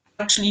three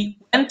actually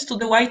went to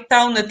the White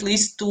Town at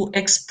least to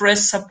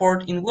express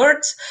support in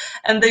words,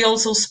 and they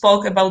also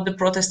spoke about the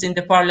protest in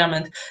the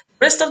parliament.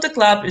 The rest of the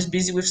club is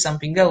busy with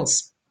something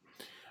else.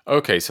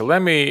 Okay, so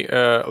let me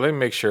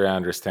make sure I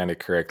understand it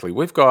correctly.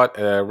 We've got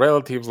a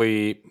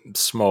relatively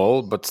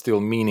small but still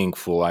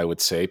meaningful, I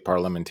would say,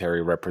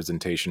 parliamentary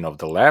representation of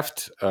the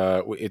left.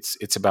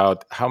 It's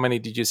about how many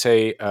did you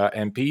say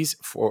MPs?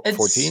 14?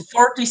 It's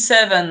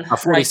 47 right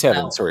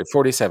 47. now. Sorry,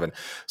 47.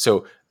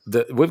 So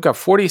we've got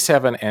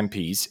 47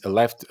 MPs,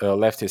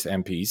 leftist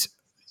MPs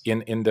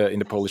in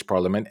the Polish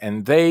parliament,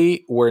 and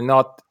they were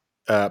not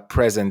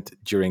present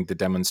during the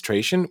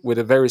demonstration, with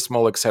a very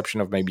small exception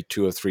of maybe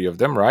two or three of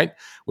them, right?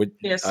 With,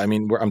 I Yes.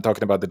 mean, I'm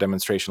talking about the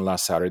demonstration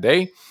last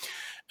Saturday.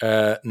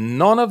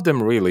 None of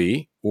them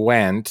really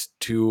went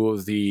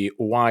to the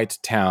White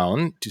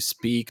Town to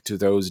speak to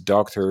those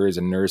doctors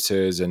and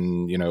nurses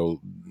and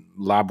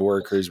lab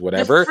workers, The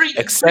whatever, three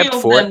except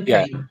of for them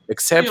yeah, came.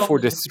 except Three of for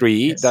the them.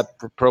 three Yes. that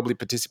probably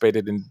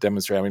participated in the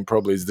demonstration. I mean,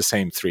 probably it's the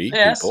same three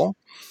Yes. people.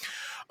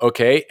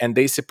 Okay, and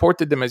they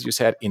supported them, as you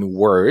said, in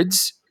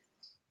words,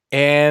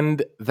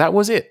 and that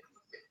was it,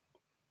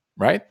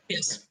 right?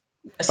 Yes.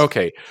 Yes.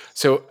 Okay,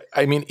 so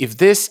I mean, if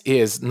this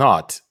is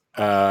not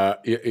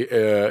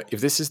if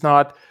this is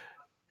not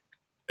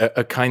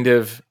a kind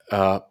of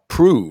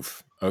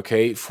proof,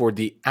 okay, for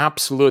the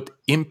absolute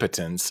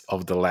impotence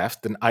of the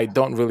left, then I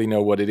don't really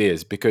know what it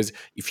is. Because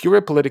if you're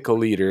a political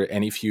leader,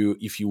 and if you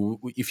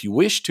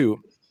wish to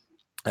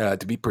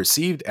be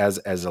perceived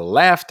as a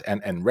left,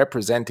 and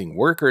representing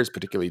workers,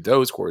 particularly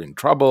those who are in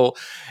trouble,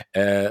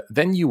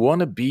 then you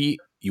want to be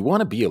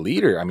a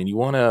leader. I mean, you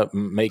want to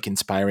make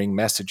inspiring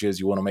messages.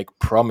 You want to make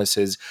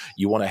promises.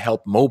 You want to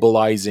help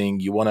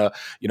mobilizing. You want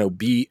to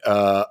be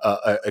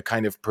a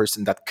kind of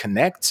person that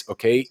connects.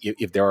 Okay,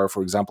 if there are,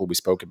 for example, we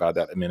spoke about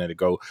that a minute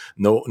ago,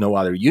 no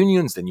other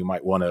unions, then you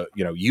might want to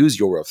use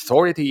your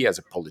authority as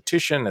a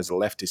politician, as a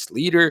leftist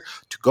leader,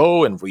 to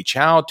go and reach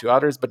out to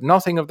others. But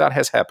nothing of that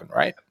has happened,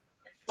 right?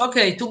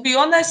 Okay, to be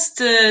honest,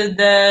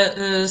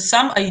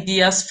 some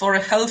ideas for a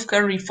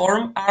healthcare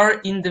reform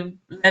are in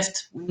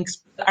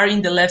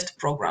the left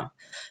program.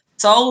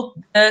 So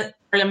the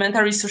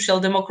parliamentary social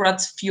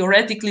democrats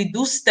theoretically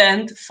do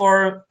stand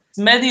for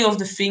many of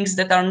the things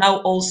that are now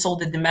also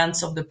the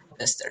demands of the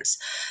protesters.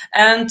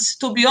 And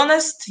to be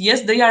honest,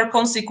 yes, they are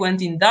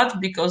consequent in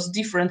that because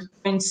different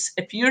points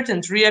appeared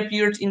and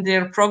reappeared in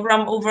their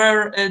program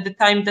over the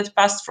time that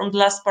passed from the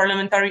last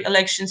parliamentary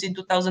elections in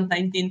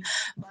 2019.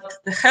 But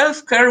the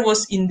healthcare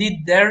was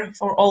indeed there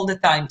for all the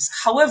times.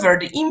 However,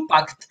 the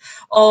impact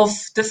of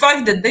the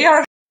fact that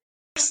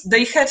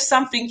they have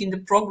something in the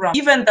program,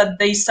 even that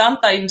they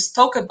sometimes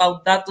talk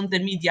about that on the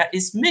media,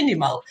 is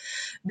minimal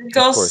Of course.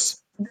 because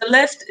the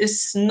left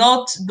is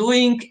not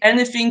doing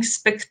anything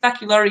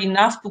spectacular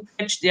enough to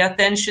catch the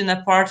attention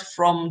apart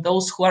from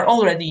those who are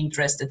already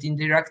interested in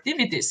their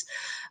activities.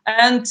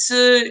 And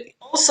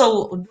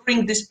also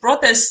during this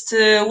protest,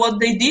 what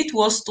they did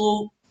was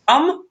to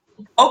come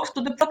to talk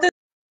to the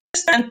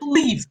protesters and to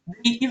leave.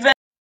 They even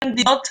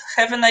did not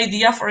have an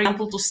idea, for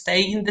example, to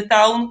stay in the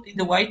town, in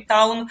the White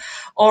Town,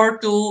 or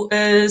to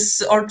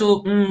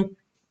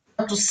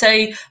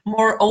say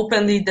more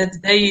openly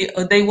that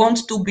they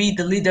want to be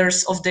the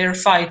leaders of their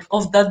fight,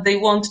 of that they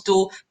want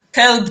to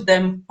help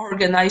them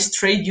organize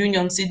trade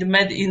unions in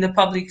the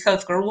public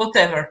health or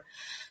whatever.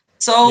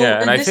 So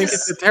Yeah, and I this think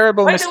it's is, a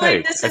terrible by the way,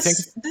 mistake. I think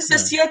it's, this yeah.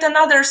 is yet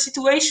another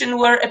situation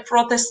where a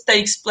protest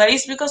takes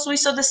place because we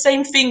saw the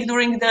same thing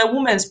during the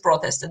women's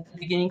protest at the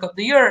beginning of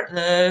the year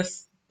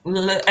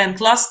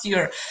and last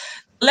year.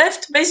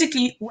 Left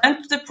basically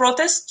went to the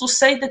protest to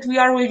say that we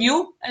are with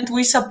you and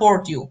we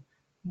support you,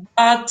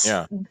 but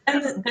Yeah.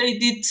 then they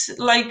did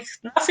like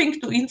nothing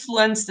to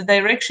influence the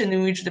direction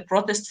in which the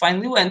protest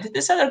finally went. It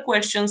is other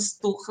questions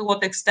to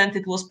what extent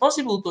it was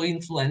possible to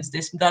influence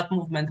that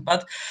movement.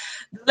 But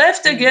the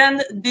left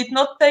again did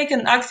not take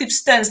an active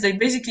stance. They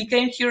basically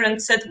came here and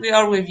said, "We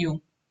are with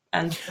you,"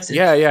 and that's it.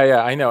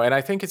 Yeah, I know, and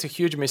I think it's a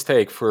huge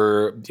mistake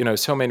for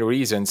so many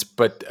reasons.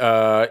 But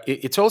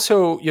it's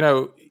also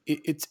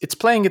it's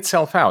playing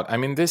itself out. I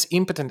mean, this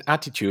impotent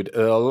attitude.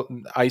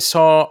 I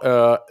saw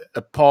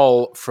a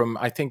poll from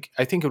I think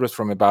it was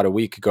from about a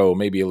week ago,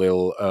 maybe a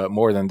little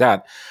more than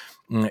that.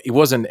 It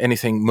wasn't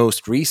anything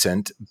most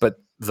recent, but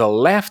the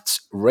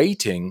left's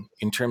rating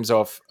in terms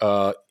of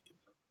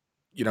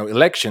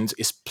elections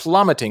is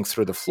plummeting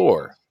through the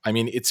floor. I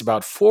mean, it's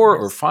about 4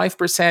 or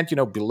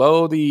 5%,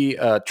 below the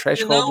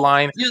threshold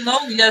line.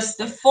 Yes,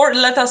 the four,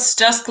 let us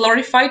just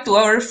clarify to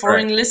our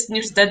foreign Correct.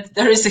 listeners that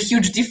there is a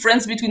huge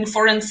difference between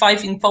 4 and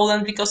 5 in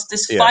Poland because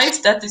this Yes.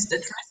 five, that is the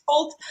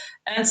threshold.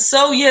 And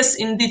so, yes,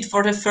 indeed,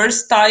 for the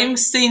first time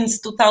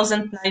since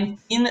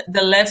 2019,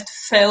 the left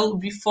fell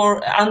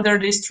before under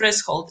this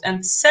threshold.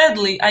 And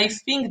sadly, I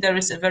think there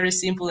is a very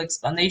simple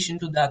explanation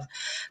to that.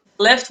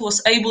 Left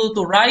was able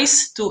to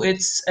rise to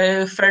its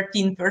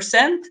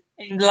 13%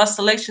 in the last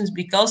elections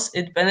because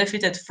it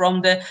benefited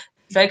from the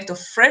effect of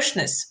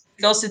freshness,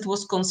 because it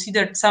was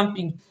considered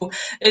something new.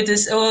 It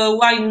is a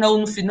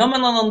well-known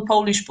phenomenon on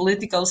Polish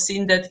political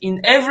scene that in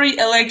every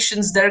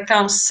elections there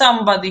comes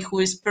somebody who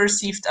is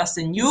perceived as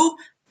a new,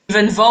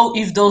 even though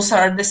if those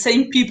are the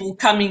same people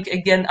coming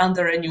again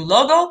under a new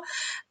logo,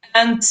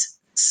 and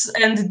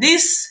and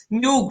this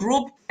new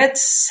group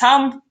gets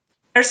some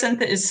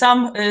percentage,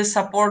 some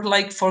support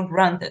like for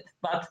granted.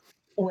 But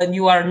when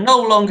you are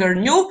no longer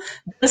new,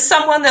 then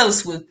someone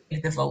else will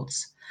take the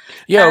votes.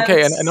 Yeah, And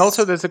okay. And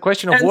also there's the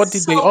question of and what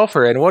did they so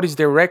offer and what is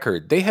their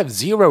record? They have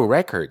zero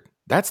record.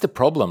 That's the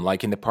problem.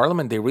 Like in the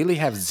parliament, they really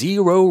have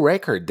zero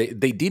record.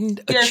 They didn't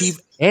achieve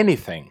yes,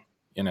 anything.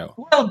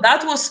 well,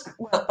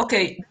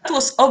 okay. That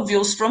was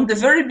obvious from the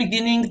very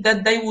beginning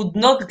that they would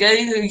not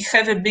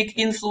have a big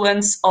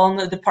influence on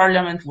the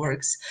parliament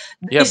works.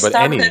 They Yeah, but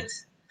started any.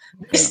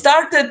 They Yeah.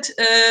 started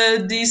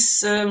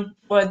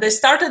they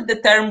started the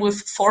term with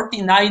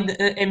 49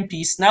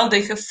 MPs. Now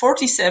they have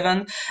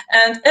 47,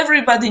 and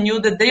everybody knew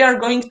that they are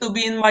going to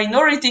be in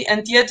minority,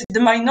 and yet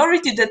the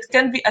minority that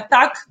can be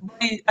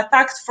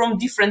attacked from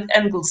different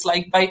angles,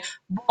 like by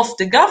both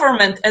the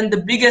government and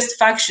the biggest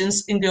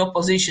factions in the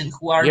opposition,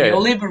 who are Yeah.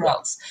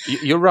 neoliberals.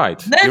 You're right.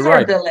 You're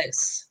right.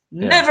 Nevertheless,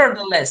 Yeah.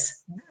 nevertheless,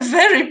 the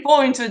very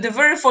point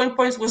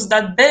was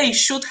that they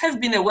should have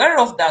been aware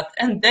of that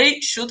and they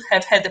should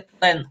have had a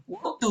plan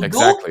what to do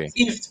Exactly.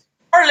 if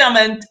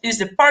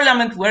the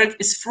parliament work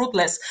is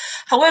fruitless.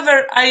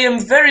 However, I am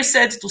very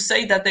sad to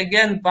say that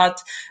again, but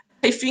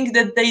I think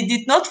that they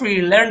did not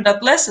really learn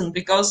that lesson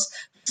because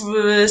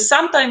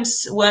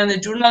sometimes when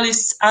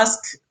journalists ask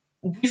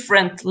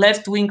different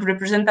left-wing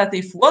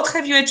representative, what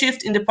have you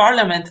achieved in the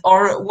parliament,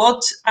 or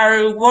what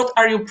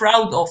are you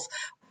proud of?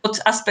 What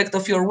aspect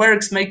of your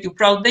works make you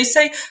proud? They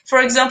say, for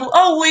example,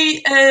 oh,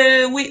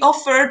 we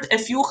offered a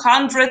few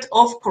hundred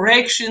of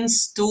corrections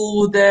to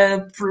the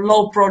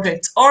law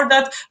projects, or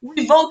that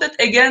we voted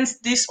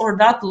against this or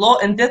that law,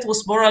 and that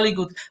was morally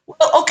good.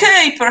 Well,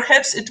 okay,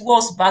 perhaps it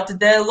was, but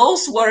the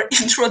laws were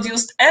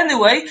introduced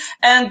anyway,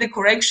 and the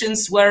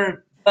corrections were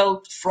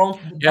well thrown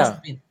to the Yeah.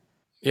 dustbin.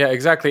 Yeah,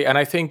 exactly. And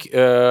I think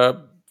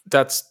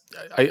That's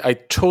I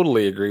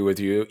totally agree with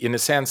you in the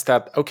sense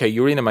that okay,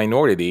 you're in a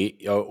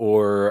minority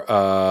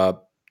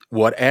or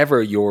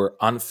whatever your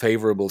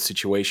unfavorable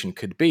situation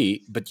could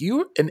be, but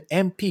you're an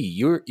MP,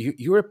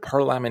 you're a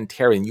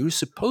parliamentarian, you're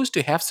supposed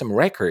to have some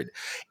record,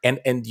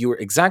 and you're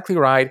exactly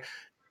right.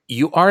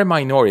 You are a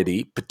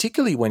minority,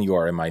 particularly when you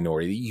are a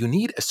minority, you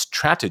need a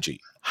strategy.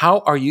 How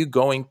are you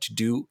going to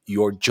do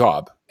your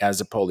job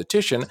as a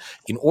politician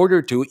in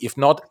order to, if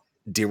not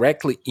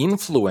directly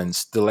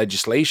influence the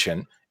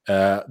legislation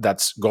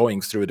that's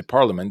going through the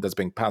parliament, that's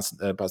being passed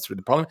through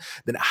the parliament,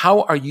 then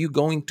how are you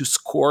going to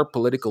score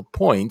political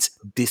points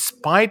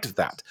despite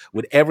that,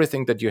 with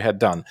everything that you had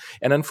done?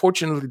 And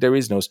unfortunately, there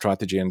is no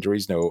strategy and there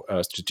is no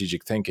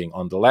strategic thinking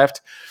on the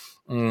left.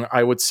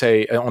 I would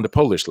say on the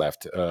Polish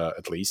left,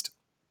 at least,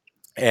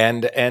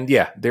 and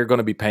yeah, they're going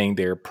to be paying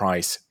their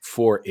price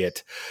for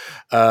it.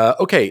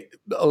 Okay,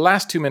 the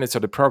last 2 minutes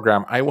of the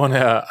program, I want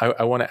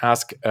to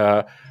ask: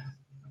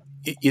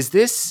 is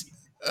this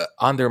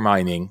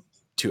undermining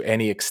to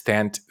any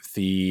extent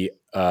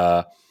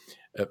uh,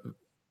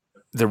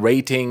 the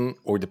rating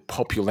or the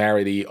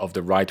popularity of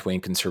the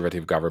right-wing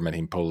conservative government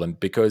in Poland?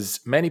 Because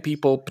many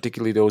people,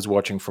 particularly those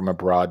watching from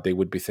abroad, they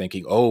would be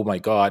thinking, oh my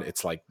god,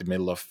 it's like the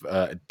middle of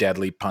a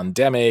deadly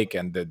pandemic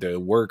and the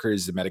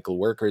workers, the medical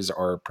workers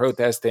are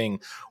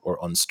protesting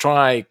or on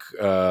strike,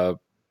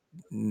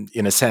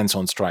 in a sense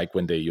on strike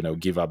when they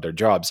give up their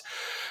jobs,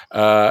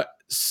 uh,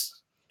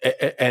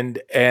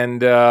 and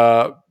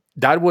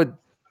that would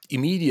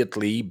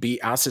immediately be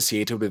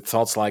associated with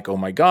thoughts like, "Oh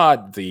my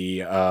God,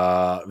 the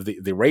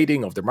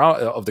rating of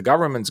the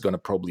government is going to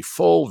probably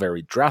fall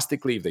very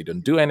drastically if they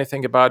don't do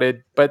anything about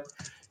it." But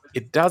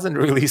it doesn't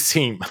really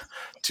seem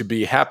to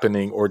be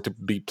happening or to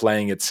be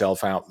playing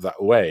itself out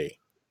that way.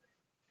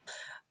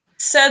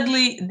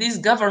 Sadly, this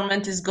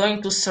government is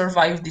going to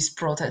survive this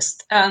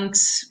protest, and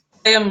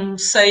I am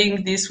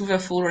saying this with a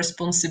full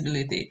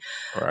responsibility.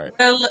 Right.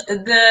 Well,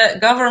 the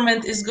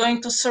government is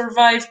going to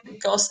survive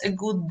because a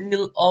good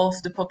deal of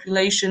the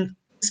population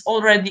is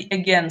already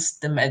against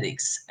the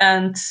medics,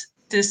 and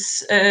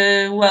this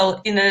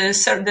well,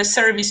 the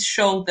service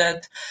show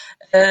that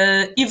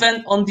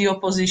even on the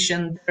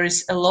opposition, there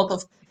is a lot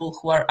of people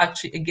who are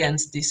actually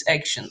against this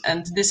action,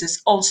 and this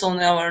is also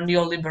our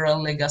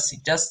neoliberal legacy.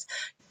 Just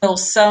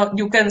so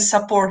you can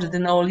support the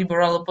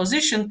neoliberal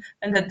opposition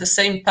and at the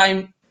same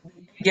time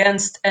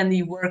against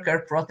any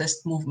worker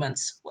protest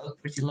movements. Well,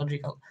 pretty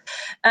logical.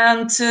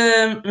 And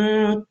so,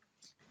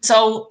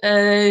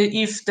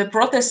 if the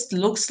protest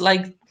looks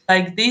like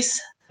this,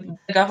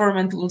 the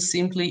government will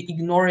simply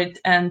ignore it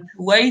and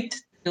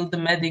wait till the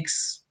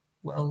medics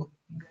well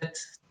get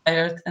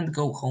tired and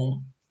go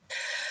home.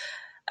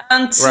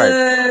 And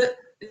Right.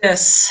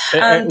 yes, Uh,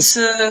 and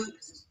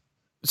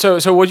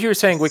So what you're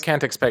saying, we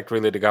can't expect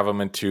really the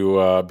government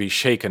to be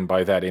shaken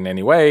by that in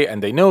any way,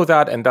 and they know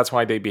that, and that's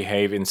why they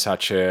behave in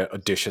such a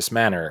audacious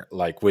manner.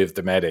 Like with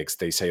the medics,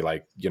 they say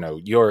like,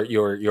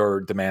 your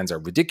demands are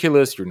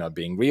ridiculous. You're not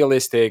being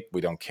realistic.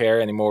 We don't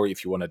care anymore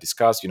if you want to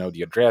discuss,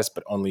 the address,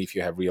 but only if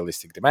you have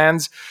realistic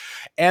demands.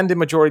 And the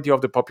majority of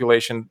the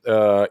population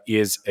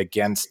is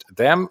against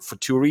them for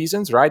two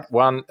reasons, right?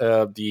 One,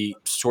 the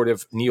sort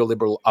of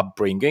neoliberal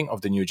upbringing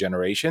of the new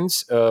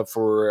generations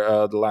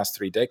for the last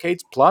 3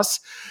 decades, plus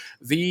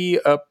the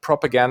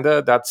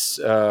propaganda that's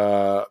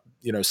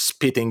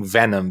spitting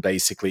venom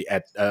basically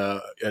at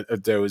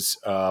those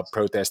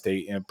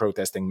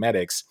protesting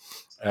medics.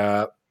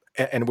 Uh,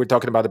 and we're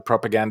talking about the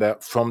propaganda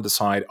from the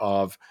side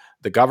of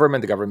the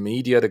government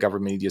media, the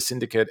government media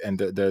syndicate, and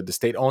the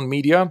state-owned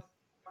media.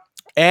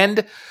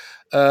 And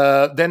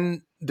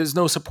then there's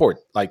no support.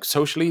 Like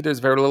socially, there's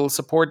very little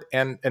support,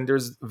 and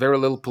there's very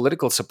little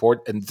political support.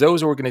 And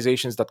those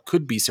organizations that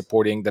could be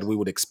supporting, that we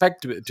would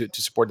expect to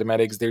support the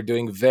medics, they're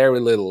doing very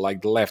little,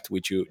 like the left,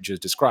 which you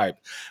just described,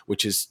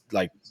 which is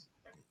like,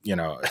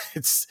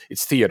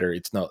 it's theater.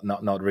 It's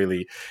not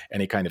really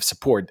any kind of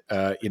support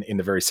in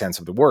the very sense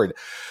of the word.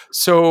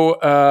 So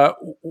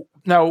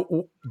now,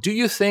 do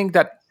you think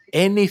that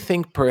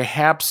anything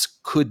perhaps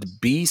could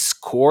be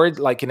scored,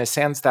 like in a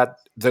sense that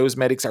those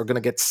medics are going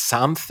to get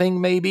something,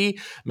 maybe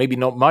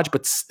not much,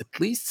 but at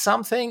least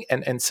something,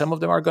 and some of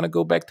them are going to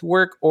go back to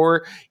work?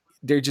 Or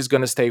they're just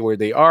going to stay where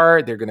they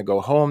are, they're going to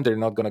go home, they're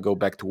not going to go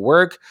back to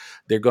work,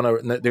 they're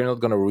not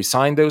going to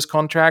resign those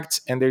contracts,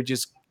 and they're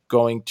just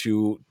going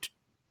to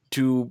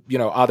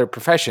other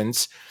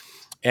professions,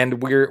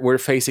 and we're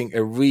facing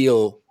a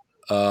real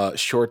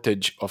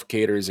shortage of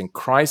caterers in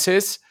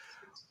crisis?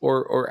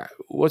 Or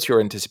what's your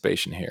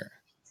anticipation here?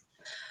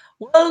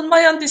 well,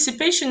 my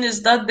anticipation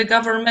is that the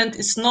government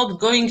is not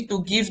going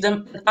to give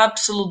them an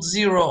absolute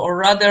zero, or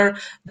rather,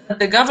 that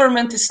the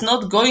government is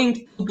not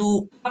going to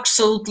do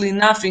absolutely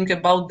nothing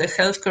about the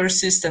healthcare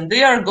system.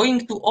 They are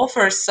going to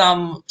offer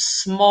some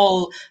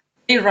small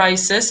pay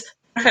rises,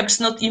 perhaps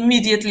not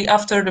immediately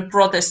after the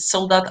protest,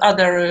 so that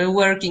other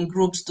working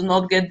groups do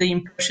not get the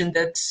impression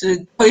that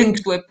going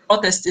to a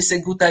protest is a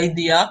good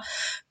idea.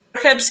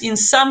 Perhaps in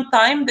some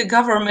time the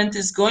government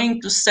is going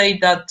to say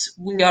that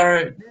they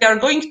are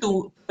going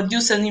to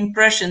produce an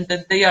impression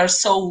that they are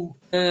so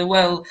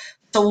well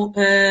so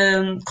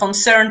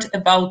concerned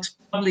about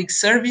public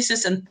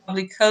services and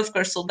public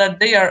healthcare, so that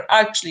they are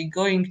actually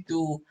going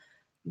to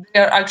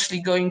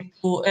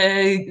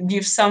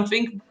give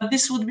something, but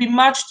this would be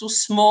much too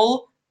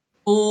small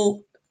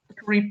to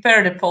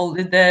repair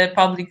the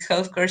public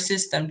healthcare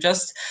system.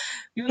 Just,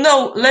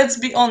 let's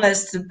be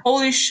honest, the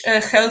Polish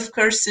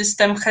healthcare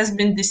system has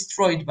been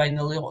destroyed by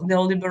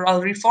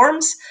neoliberal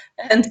reforms,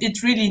 and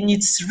it really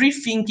needs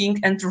rethinking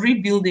and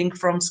rebuilding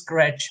from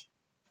scratch.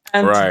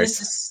 And Right. this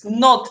is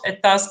not a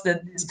task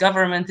that this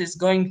government is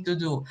going to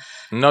do.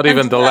 Not And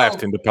even the left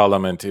well, in the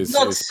parliament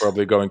not is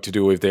probably going to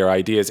do with their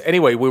ideas.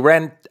 Anyway, we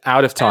ran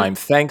out of and time.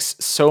 Thanks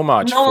so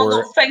much no, no, for.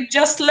 no. Fact,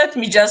 just let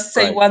me just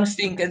say Right. one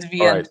thing at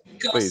the All right. end,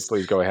 Please, because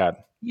please go ahead.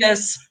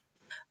 yes,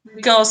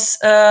 because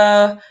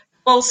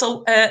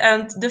also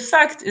and the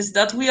fact is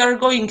that we are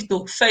going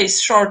to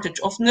face shortage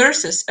of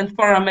nurses and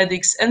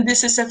paramedics, and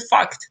this is a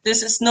fact.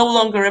 This is no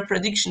longer a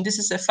prediction, this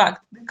is a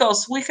fact,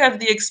 because we have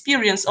the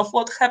experience of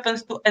what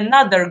happened to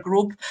another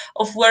group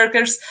of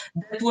workers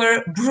that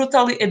were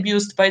brutally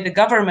abused by the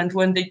government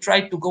when they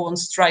tried to go on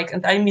strike,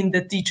 and I mean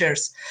the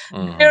teachers.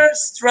 Hmm. Their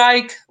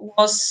strike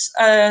was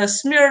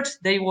smeared,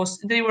 they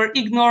were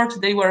ignored,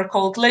 they were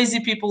called lazy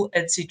people,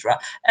 etc.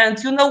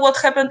 And you know what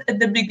happened at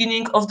the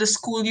beginning of the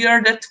school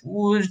year that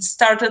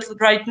started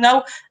right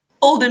now?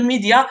 All the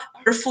media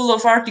are full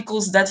of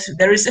articles that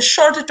there is a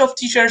shortage of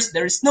teachers,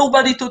 there is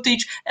nobody to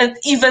teach, and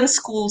even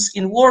schools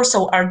in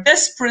Warsaw are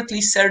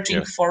desperately searching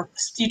Yes. for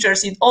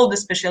teachers in all the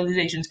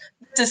specializations.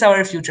 This is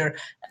our future,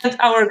 and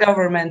our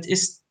government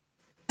is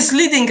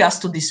leading us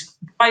to this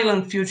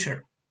violent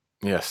future.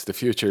 Yes, the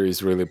future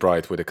is really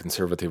bright with a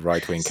conservative,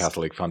 right-wing, Yes.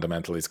 Catholic,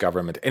 fundamentalist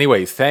government.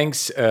 Anyway,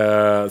 thanks,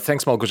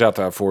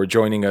 Malgorzata, for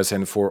joining us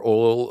and for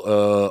all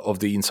of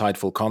the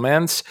insightful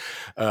comments.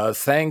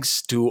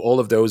 Thanks to all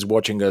of those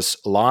watching us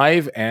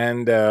live,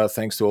 and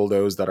thanks to all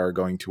those that are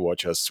going to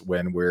watch us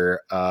when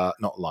we're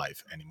not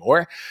live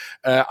anymore.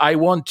 I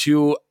want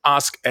to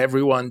ask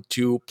everyone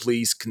to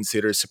please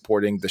consider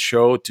supporting the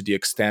show to the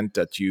extent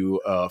that you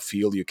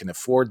feel you can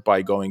afford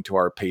by going to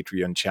our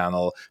Patreon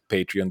channel,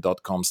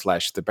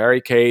 patreon.com/the barricade.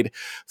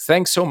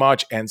 Thanks so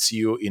much, and see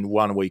you in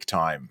 1 week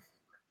time.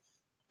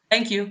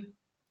 Thank you.